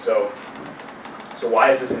 All right, so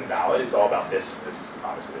why is this invalid? It's all about this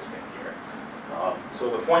obviously this thing here. So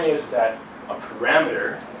the point is that a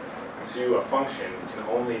parameter to a function can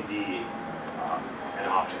only be an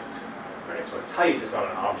object, right? So a type is not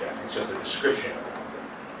an object; it's just a description of an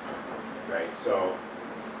object, right? So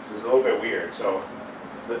this is a little bit weird. So,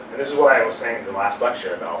 and this is what I was saying in the last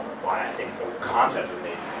lecture about why I think the concept of the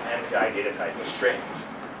MPI data type is strange,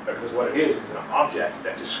 because what it is an object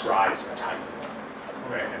that describes a type.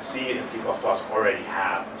 right? And C and C++ already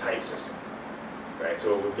have a type system, right?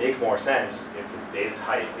 So it would make more sense if the data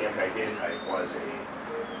type, the MPI data type, was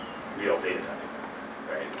a real data type,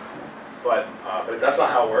 right? But that's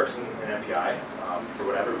not how it works in MPI for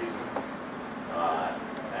whatever reason.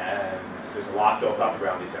 And there's a lot built up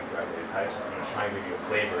around these MPI data types. I'm going to try and give you a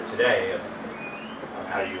flavor today of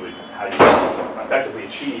how you would effectively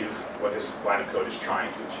achieve what this line of code is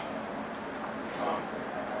trying to achieve.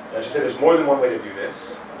 I should say there's more than one way to do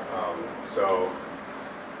this. So,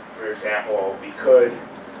 for example, we could,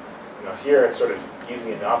 here it's sort of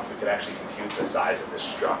easy enough. We could actually compute the size of this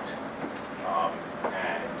struct,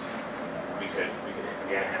 and we could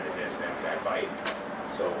again hand it as an MPI byte.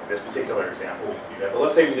 So this particular example, we can do that. But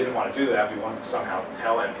let's say we didn't want to do that. We wanted to somehow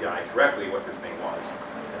tell MPI correctly what this thing was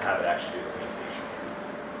and have it actually do the communication.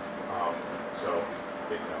 So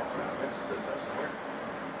big no around this doesn't work.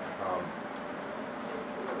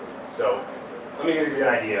 So let me give you an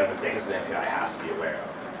idea of the things that MPI has to be aware of.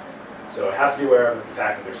 So it has to be aware of the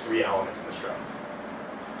fact that there's 3 elements in the struct.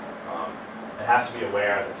 It has to be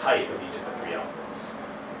aware of the type of each of the 3 elements.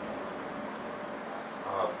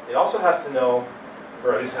 It also has to know,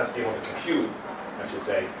 or at least has to be able to compute, I should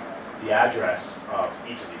say, the address of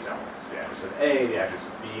each of these elements. The address of A, the address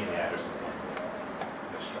of B, and the address of N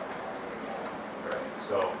in the struct. Right.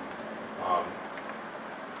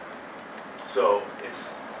 So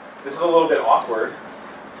this is a little bit awkward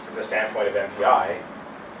from the standpoint of MPI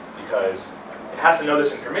because it has to know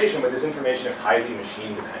this information, but this information is highly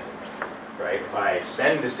machine dependent. Right? If I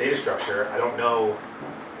send this data structure, I don't know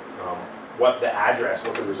what the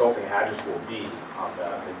resulting address will be on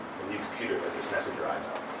the new computer that this message arrives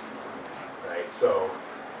on. Right? So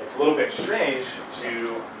it's a little bit strange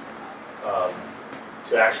to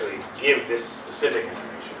actually give this specific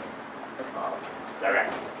information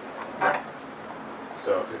directly.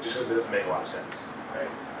 So just because it doesn't make a lot of sense. Right?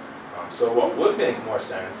 So what would make more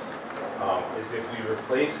sense is if we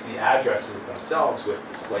replace the addresses themselves with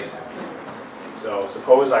displacements. So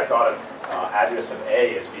suppose I thought of address of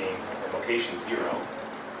A as being in location 0,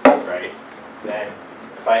 right? Then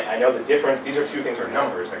if I know the difference, these are two things are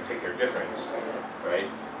numbers, I can take their difference, right?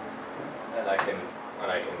 And I can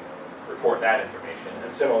report that information.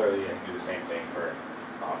 And similarly, I can do the same thing for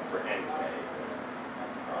N to A.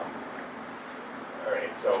 All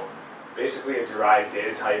right, so basically a derived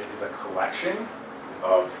data type is a collection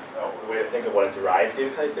of, the way to think of what a derived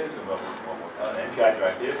data type is, and an MPI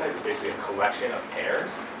derived data type is basically a collection of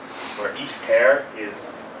pairs, where each pair is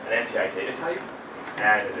an MPI data type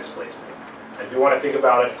and a displacement. And if you want to think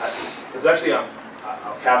about it, there's actually a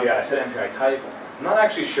caveat. I said MPI type. I'm not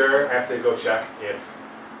actually sure. I have to go check if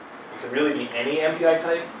it can really be any MPI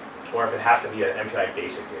type, or if it has to be an MPI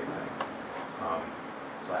basic data type.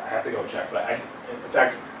 So I have to go check. But in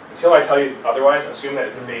fact, until I tell you otherwise, assume that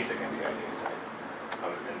it's a basic MPI data type.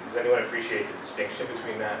 And does anyone appreciate the distinction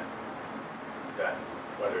between that,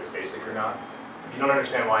 whether it's basic or not? If you don't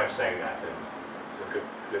understand why I'm saying that, then it's a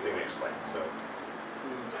good thing to explain. So,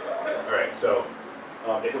 all right. So,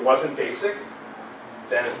 if it wasn't basic,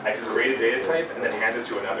 then I could create a data type and then hand it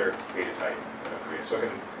to another data type. So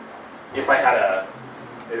if I had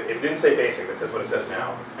if it didn't say basic, that says what it says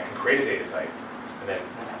now, I can create a data type, and then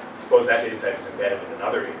suppose that data type is embedded in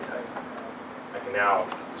another data type. I can now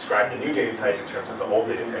describe the new data type in terms of the old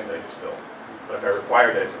data type that I just built. But if I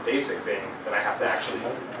require that it's a basic thing, then I have to actually,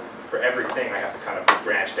 for everything, I have to kind of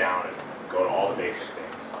branch down and go to all the basic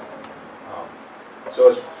things.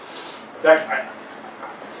 In fact,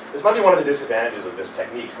 this might be one of the disadvantages of this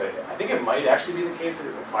technique. So I think it might actually be the case that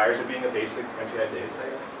it requires it being a basic MPI data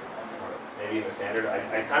type. Maybe in the standard,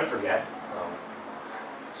 I kind of forget.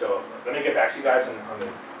 So let me get back to you guys on the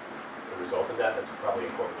result of that. That's probably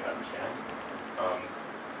important to understand.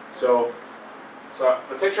 So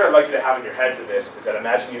the picture I'd like you to have in your head for this is that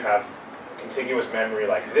imagine you have contiguous memory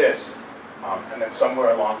like this, and then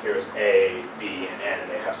somewhere along here is A, B, and N, and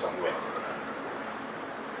they have some width.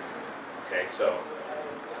 Okay, so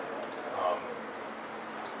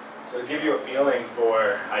to give you a feeling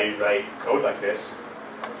for how you write code like this,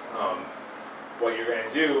 what you're going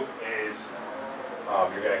to do is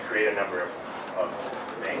you're going to create a number of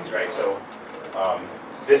things, right? So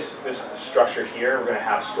this structure here, we're going to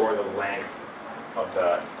have store the length of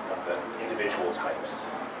the individual types.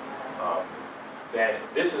 Then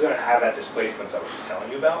this is going to have that displacements I was just telling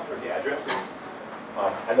you about for the addresses.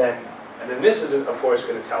 And then this is, of course,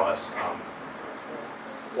 going to tell us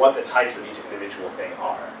what the types of each individual thing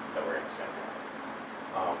are that we're going to send.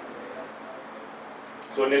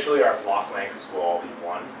 So initially our block lengths will all be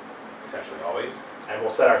 1, essentially always, and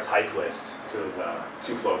we'll set our type list to the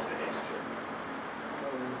 2 floats and an integer.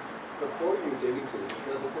 Before you dig into the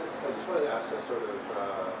details of this, I just wanted to ask a sort of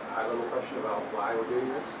high-level question about why we're doing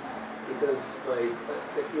this. Because, like,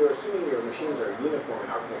 if you're assuming your machines are uniform in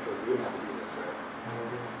architecture, you wouldn't have to do this, right?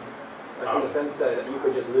 Like, in the sense that you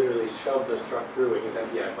could just literally shove the struct through and use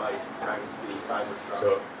MPI byte times the size of the struct.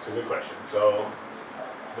 So it's a good question. So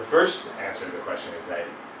the first answer to the question is that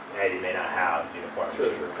you may not have uniform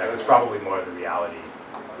machines. That's probably more of the reality.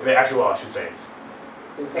 I mean, actually, well, I should say it's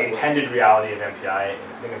the intended reality of MPI.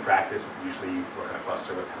 I think in practice, we usually work on a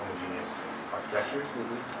cluster with homogeneous architectures.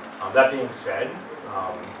 That being said,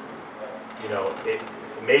 you know, it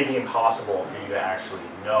may be impossible for you to actually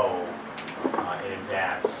know in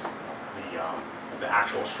advance the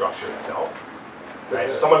actual structure itself, right?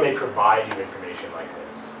 So someone may provide you information like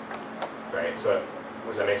this, right? So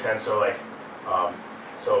does that make sense? So like,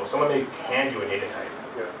 so someone may hand you a data type,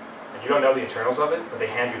 and you don't know the internals of it, but they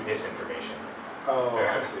hand you this information. Oh,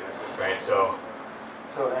 right? I see. Right. So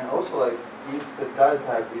And also like if the data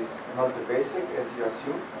type is not the basic as you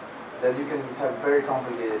assume, then you can have very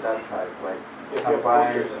complicated data type like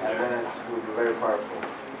combined, and then it will be very powerful.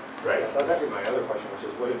 right. That's actually my other question, which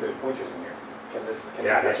is what if there's pointers in here?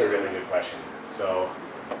 Yeah, that's a really good question. So,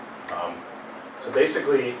 so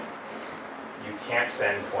basically, you can't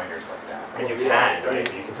send pointers like that. I mean, you can,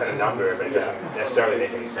 right? You can send a number, but it doesn't necessarily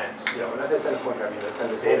make any sense. Yeah, when I say send a pointer, I mean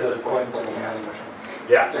send the data to the pointer.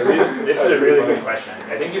 Yeah, so this is a really good question.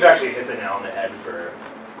 I think you've actually hit the nail on the head for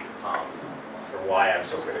why I'm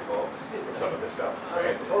so critical of some of this stuff,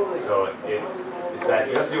 right? So it's that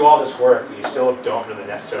you have to do all this work, but you still don't really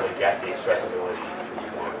necessarily get the expressibility that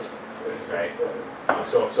you want, right?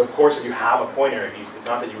 So of course, if you have a pointer, it's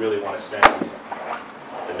not that you really want to send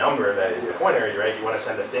the number that is the pointer, right? You want to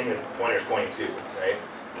send the thing that the pointer is pointing to, right?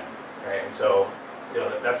 Right, and so you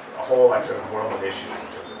know that's a whole like sort of world of issues in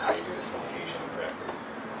terms of how you do this communication correctly.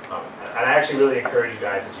 And I actually really encourage you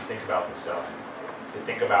guys as you think about this stuff to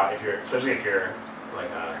think about especially if you're like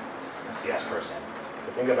a CS person,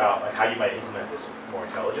 to think about like how you might implement this more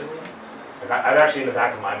intelligently. Like I've actually in the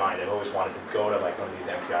back of my mind, I've always wanted to go to like one of these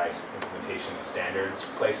MPI implementation standards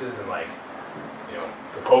places and like, you know,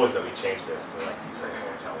 propose that we change this to like be something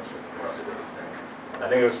more intelligent, more up to date. I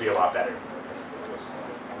think it would be a lot better. It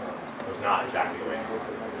was not exactly the way it was.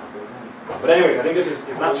 But anyway, I think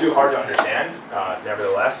it's not too hard to understand,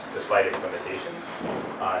 nevertheless, despite its limitations.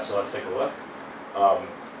 So let's take a look.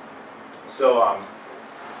 So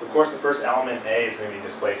of course the first element A is going to be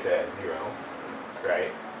displaced at 0,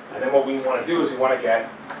 right? And then what we want to do is we want to get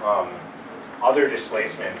other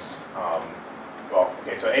displacements. Well,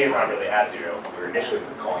 okay, so A is not really at 0. We were initially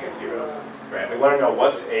calling it 0, right? We want to know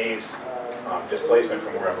what's A's displacement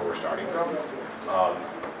from wherever we're starting from.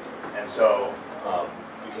 And so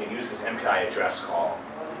we can use this MPI address call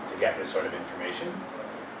to get this sort of information.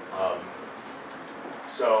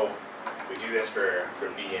 So we do this for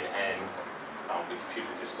B and N. We compute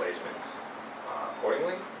the displacements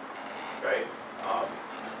accordingly, right?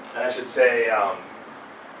 And I should say,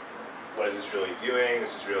 what is this really doing?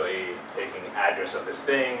 This is really taking the address of this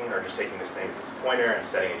thing, or just taking this thing as its pointer and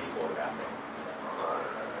setting it equal to that thing,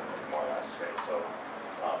 more or less, right? So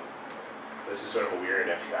this is sort of a weird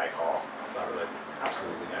MPI call. It's not really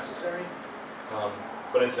absolutely necessary,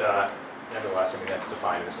 but it's nevertheless, I mean, that's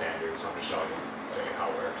defined in the standard, so I'm just showing you how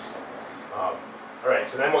it works. All right,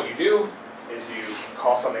 so then what you do is you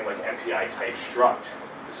call something like MPI type struct.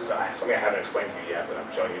 This is something I haven't explained to you yet, but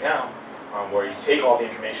I'm showing you now, where you take all the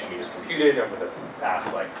information you just computed over the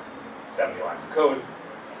past like 70 lines of code,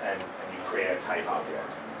 and you create a type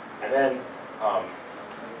object. And then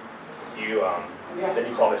you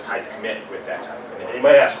call this type commit with that type. And you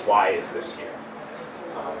might ask, why is this here?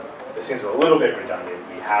 This seems a little bit redundant.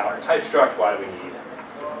 We have our type struct. Why do we need to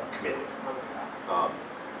commit it?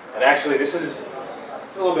 And actually, it's a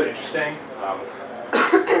little bit interesting.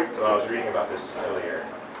 So I was reading about this earlier.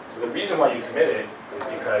 So the reason why you commit it is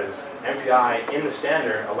because MPI in the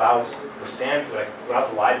standard allows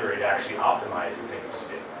the library to actually optimize the thing you just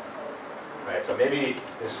did. Right? So maybe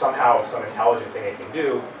there's somehow some intelligent thing it can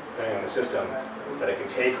do, depending on the system, that it can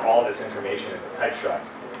take all this information in the type struct,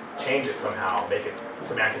 change it somehow, make it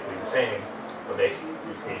semantically the same, but make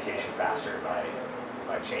your communication faster by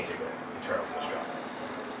changing the internals of the struct.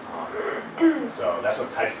 So that's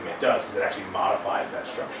what type commit does, is it actually modifies that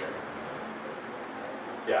structure.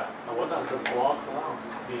 Yeah? And what does the block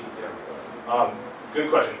length mean here? Good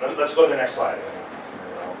question. Let's go to the next slide. And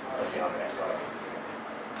then I'll be on the next slide.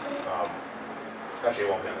 Actually, it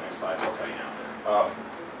won't be on the next slide, so I'll tell you now.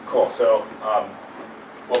 Cool. So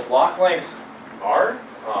what block lengths are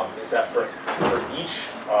is that for each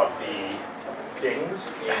of the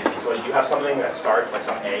things, so you have something that starts like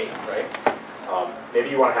some A, right? maybe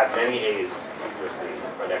you want to have many A's contiguously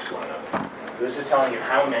or next to one another. So this is telling you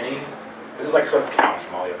how many. This is like sort of counts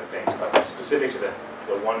from all the other things, but specific to the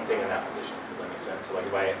one thing in that position. Does that make sense? So like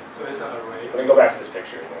if I So it's an array. let me go back to this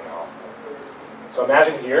picture again. So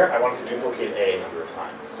imagine here I wanted to duplicate A a number of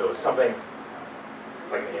times. So it's something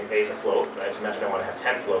like A is a float, right? So imagine I want to have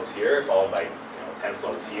 10 floats here, followed by 10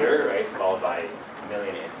 floats here, right? Followed by a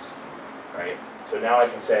million ints, right? So now I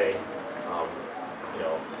can say,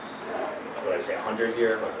 what did I say, 100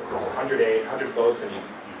 here? But there's 100 floats, then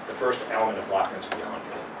the first element of block length would be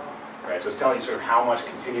 100, right? So it's telling you sort of how much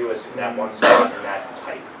continuous in that one spot in that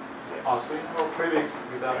type exists. So in our previous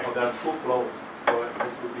example, there are 2 floats, so it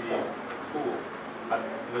would be 2. And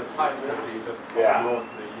the type would be just float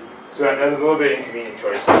the So that's a little bit inconvenient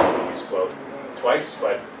choice to use float twice,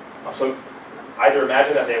 but so either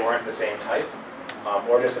imagine that they weren't the same type,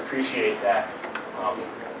 or just appreciate that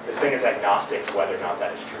this thing is agnostic to whether or not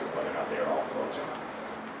that is true, whether or not they are all floats or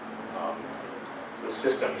not. So the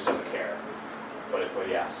system just doesn't care. But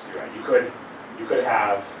yes, you're right. You could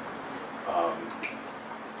have,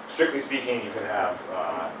 strictly speaking, you could have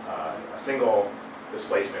a single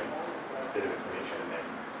displacement bit of information and then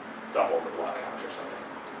double the block count or something.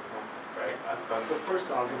 Right? And the first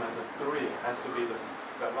argument, the 3, has to be the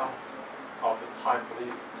length of the type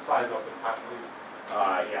list, size of the type list.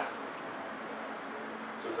 Yeah.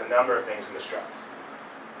 So it's the number of things in the struct.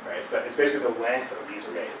 Right? It's basically the length of these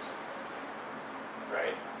arrays.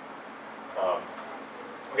 Right?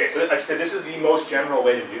 Okay, so like I said, this is the most general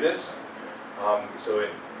way to do this. So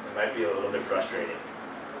it might be a little bit frustrating.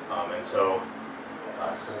 And so,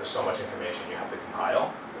 because there's so much information you have to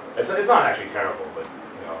compile. It's not actually terrible, but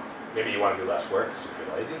maybe you want to do less work because you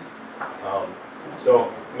feel lazy.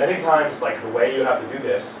 So many times, like the way you have to do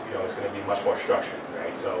this, is going to be much more structured,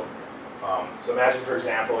 right? So imagine, for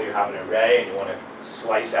example, you have an array and you want to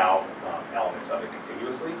slice out elements of it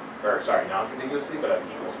contiguously, or sorry, non-contiguously, but of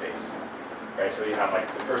equal space, right? So you have like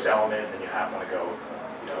the first element, and you want to go,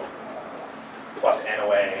 plus n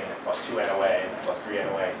away, and plus 2n away, and plus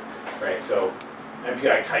 3n away, right? So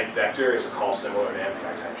MPI type vector is a call similar to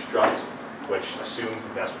MPI type struct, which assumes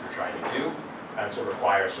that that's what you're trying to do, and so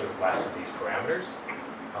requires sort of less of these parameters.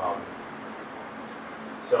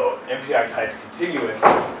 So MPI type contiguous,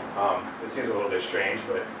 it seems a little bit strange,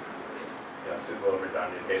 but it's a little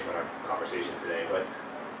redundant based on our conversation today, but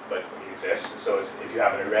it exists. So if you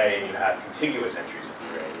have an array and you have contiguous entries of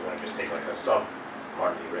the array, you want to just take like a sub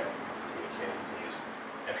part of the array. You can use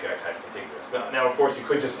MPI type contiguous. Now, of course, you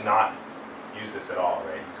could just not use this at all,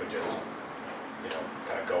 right? You could just,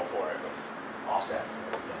 kind of go for it with offsets and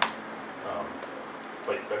everything.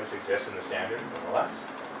 But this exists in the standard, nonetheless.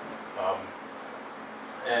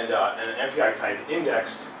 And an MPI type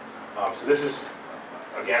indexed. So this is,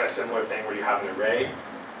 again, a similar thing where you have an array,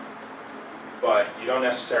 but you don't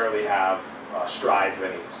necessarily have strides of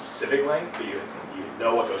any specific length, but you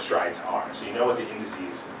know what those strides are. So you know what the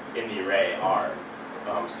indices in the array are.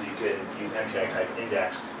 So you can use MPI type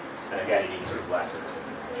indexed, and again, you need sort of less of this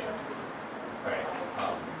information.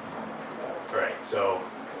 All right, so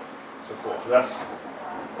cool. So that's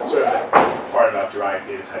sort of the part about derived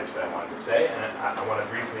data types that I wanted to say, and I want to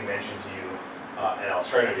briefly mention to you an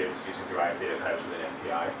alternative to using derived data types with an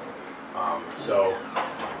MPI. So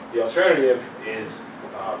the alternative is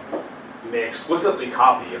you may explicitly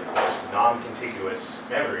copy, of course, non-contiguous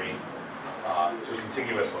memory to a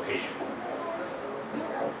contiguous location.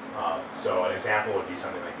 So an example would be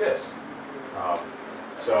something like this.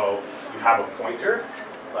 So you have a pointer,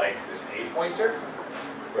 like this A pointer,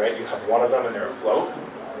 right? You have one of them and they're afloat,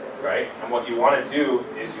 right? And what you want to do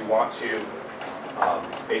is you want to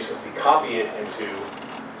basically copy it into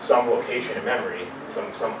some location in memory,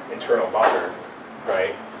 some internal buffer,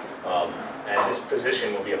 right? And this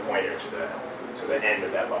position will be a pointer to the end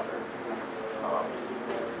of that buffer.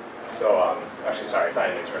 Actually, sorry, it's not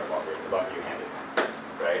an internal buffer; it's the buffer you handed,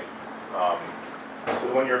 right?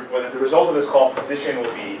 So when the result of this call, position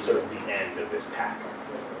will be sort of the end of this pack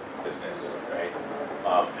business, right?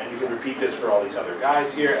 And you can repeat this for all these other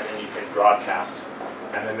guys here, and then you can broadcast.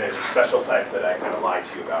 And then there's a special type that I kind of lied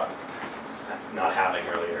to you about not having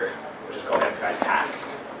earlier, which is called MPI packed,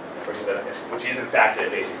 which is in fact a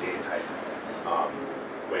basic data type,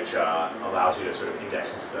 which allows you to sort of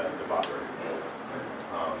index into the buffer.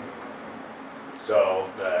 So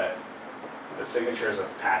the signatures of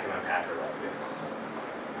pack and unpack are like this.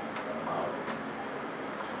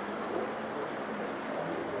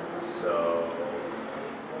 So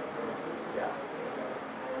yeah.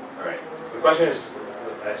 All right. So the question is,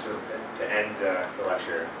 sort of to end the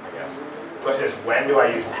lecture, I guess. The question is, when do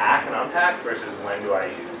I use pack and unpack versus when do I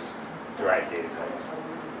use derived data types?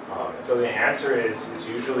 And so the answer is it's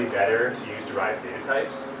usually better to use derived data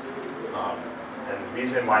types. And the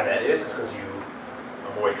reason why that is because you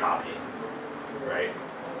avoid copying, right?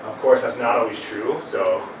 Of course, that's not always true.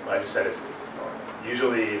 So what I just said is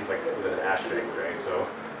usually it's like with an asterisk, right? So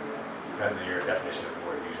it depends on your definition of the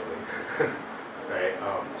word usually, right?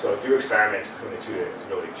 So do experiments between the two to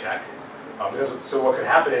really check. So what could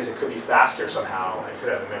happen is it could be faster somehow, and you could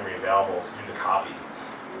have the memory available to do the copy,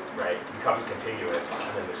 right? It becomes continuous,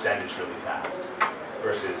 and then the send is really fast.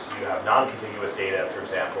 Versus you have non-contiguous data, for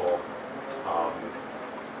example,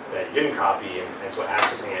 that you didn't copy, and so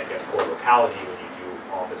accessing it gets poor locality when you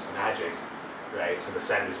do all this magic, right? So the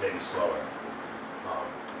send is maybe slower.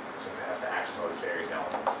 So it has to access all these various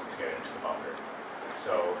elements to get into the buffer.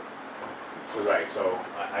 So right, so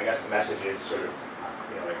I guess the message is sort of,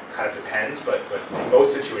 it kind of depends, but in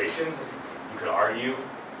most situations, you could argue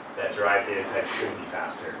that derived data types should be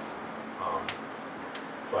faster.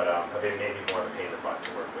 But they may be more of a pain in the butt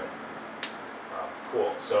to work with.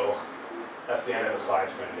 Cool, so that's the end of the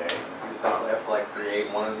slides for today. You just actually have to like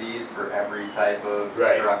create one of these for every type of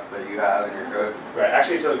Right. struct that you have in your code. Right,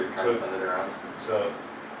 actually, Trying to send it around. So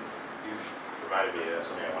you've reminded me of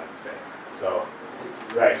something I wanted to say. So,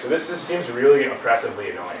 right, so this just seems really oppressively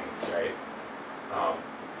annoying, right?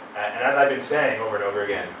 And as I've been saying over and over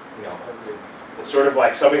again, it's sort of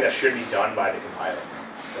like something that should be done by the compiler,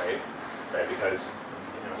 right? Right, because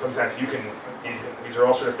sometimes you can, these are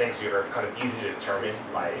all sort of things that are kind of easy to determine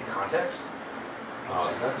by context.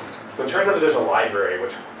 So it turns out that there's a library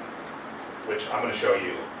which I'm going to show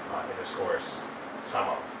you in this course, some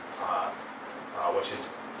of, which is,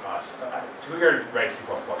 who here writes C++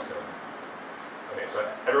 code? Okay, so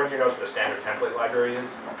everyone here knows what the standard template library is?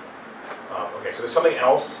 Okay, so there's something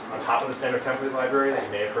else on top of the standard template library that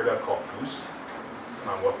you may have heard of called Boost.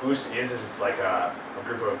 What Boost is it's like a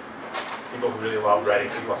group of people who really love writing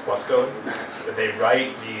C++ code, that they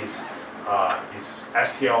write these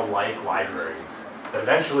STL-like libraries that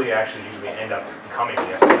eventually actually usually end up becoming the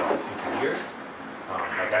STL in future years.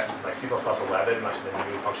 Like C++ 11, much of the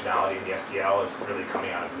new functionality in the STL is really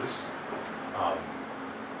coming out of Boost.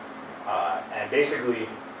 And basically,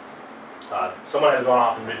 someone has gone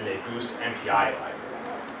off and written a Boost MPI library.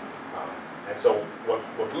 And so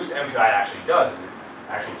what Boost MPI actually does is it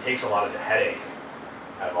actually takes a lot of the headache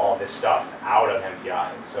out of all of this stuff out of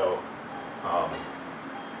MPI. So,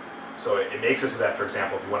 so it makes it so that, for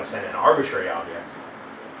example, if you want to send an arbitrary object,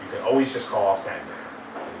 you can always just call send.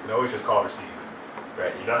 You can always just call receive.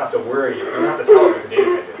 Right? You don't have to worry. You don't have to tell it what the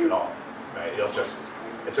data type is at all. Right?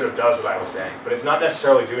 It sort of does what I was saying, but it's not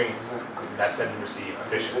necessarily doing that send and receive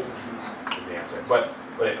efficient, is the answer. But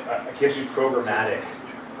it gives you programmatic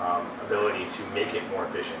ability to make it more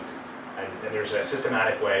efficient. And there's a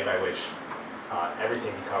systematic way by which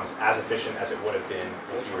everything becomes as efficient as it would have been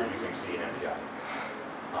if you were using C and MPI.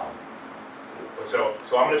 So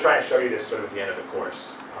I'm going to try and show you this sort of at the end of the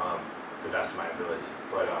course to the best of my ability.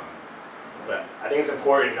 But I think it's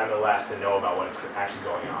important nonetheless to know about what's actually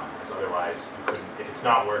going on, because otherwise you couldn't, if it's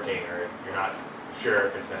not working or if you're not sure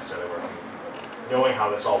if it's necessarily working, knowing how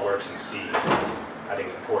this all works in C is, I think,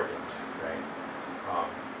 important, right?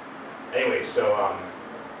 Anyway, so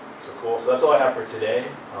cool. So that's all I have for today.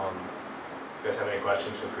 If you guys have any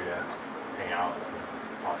questions, feel free to hang out and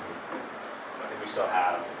talk to me. I think we still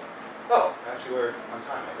have, actually we're on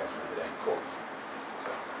time, I guess, for today. Cool. So,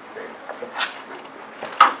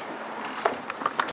 great.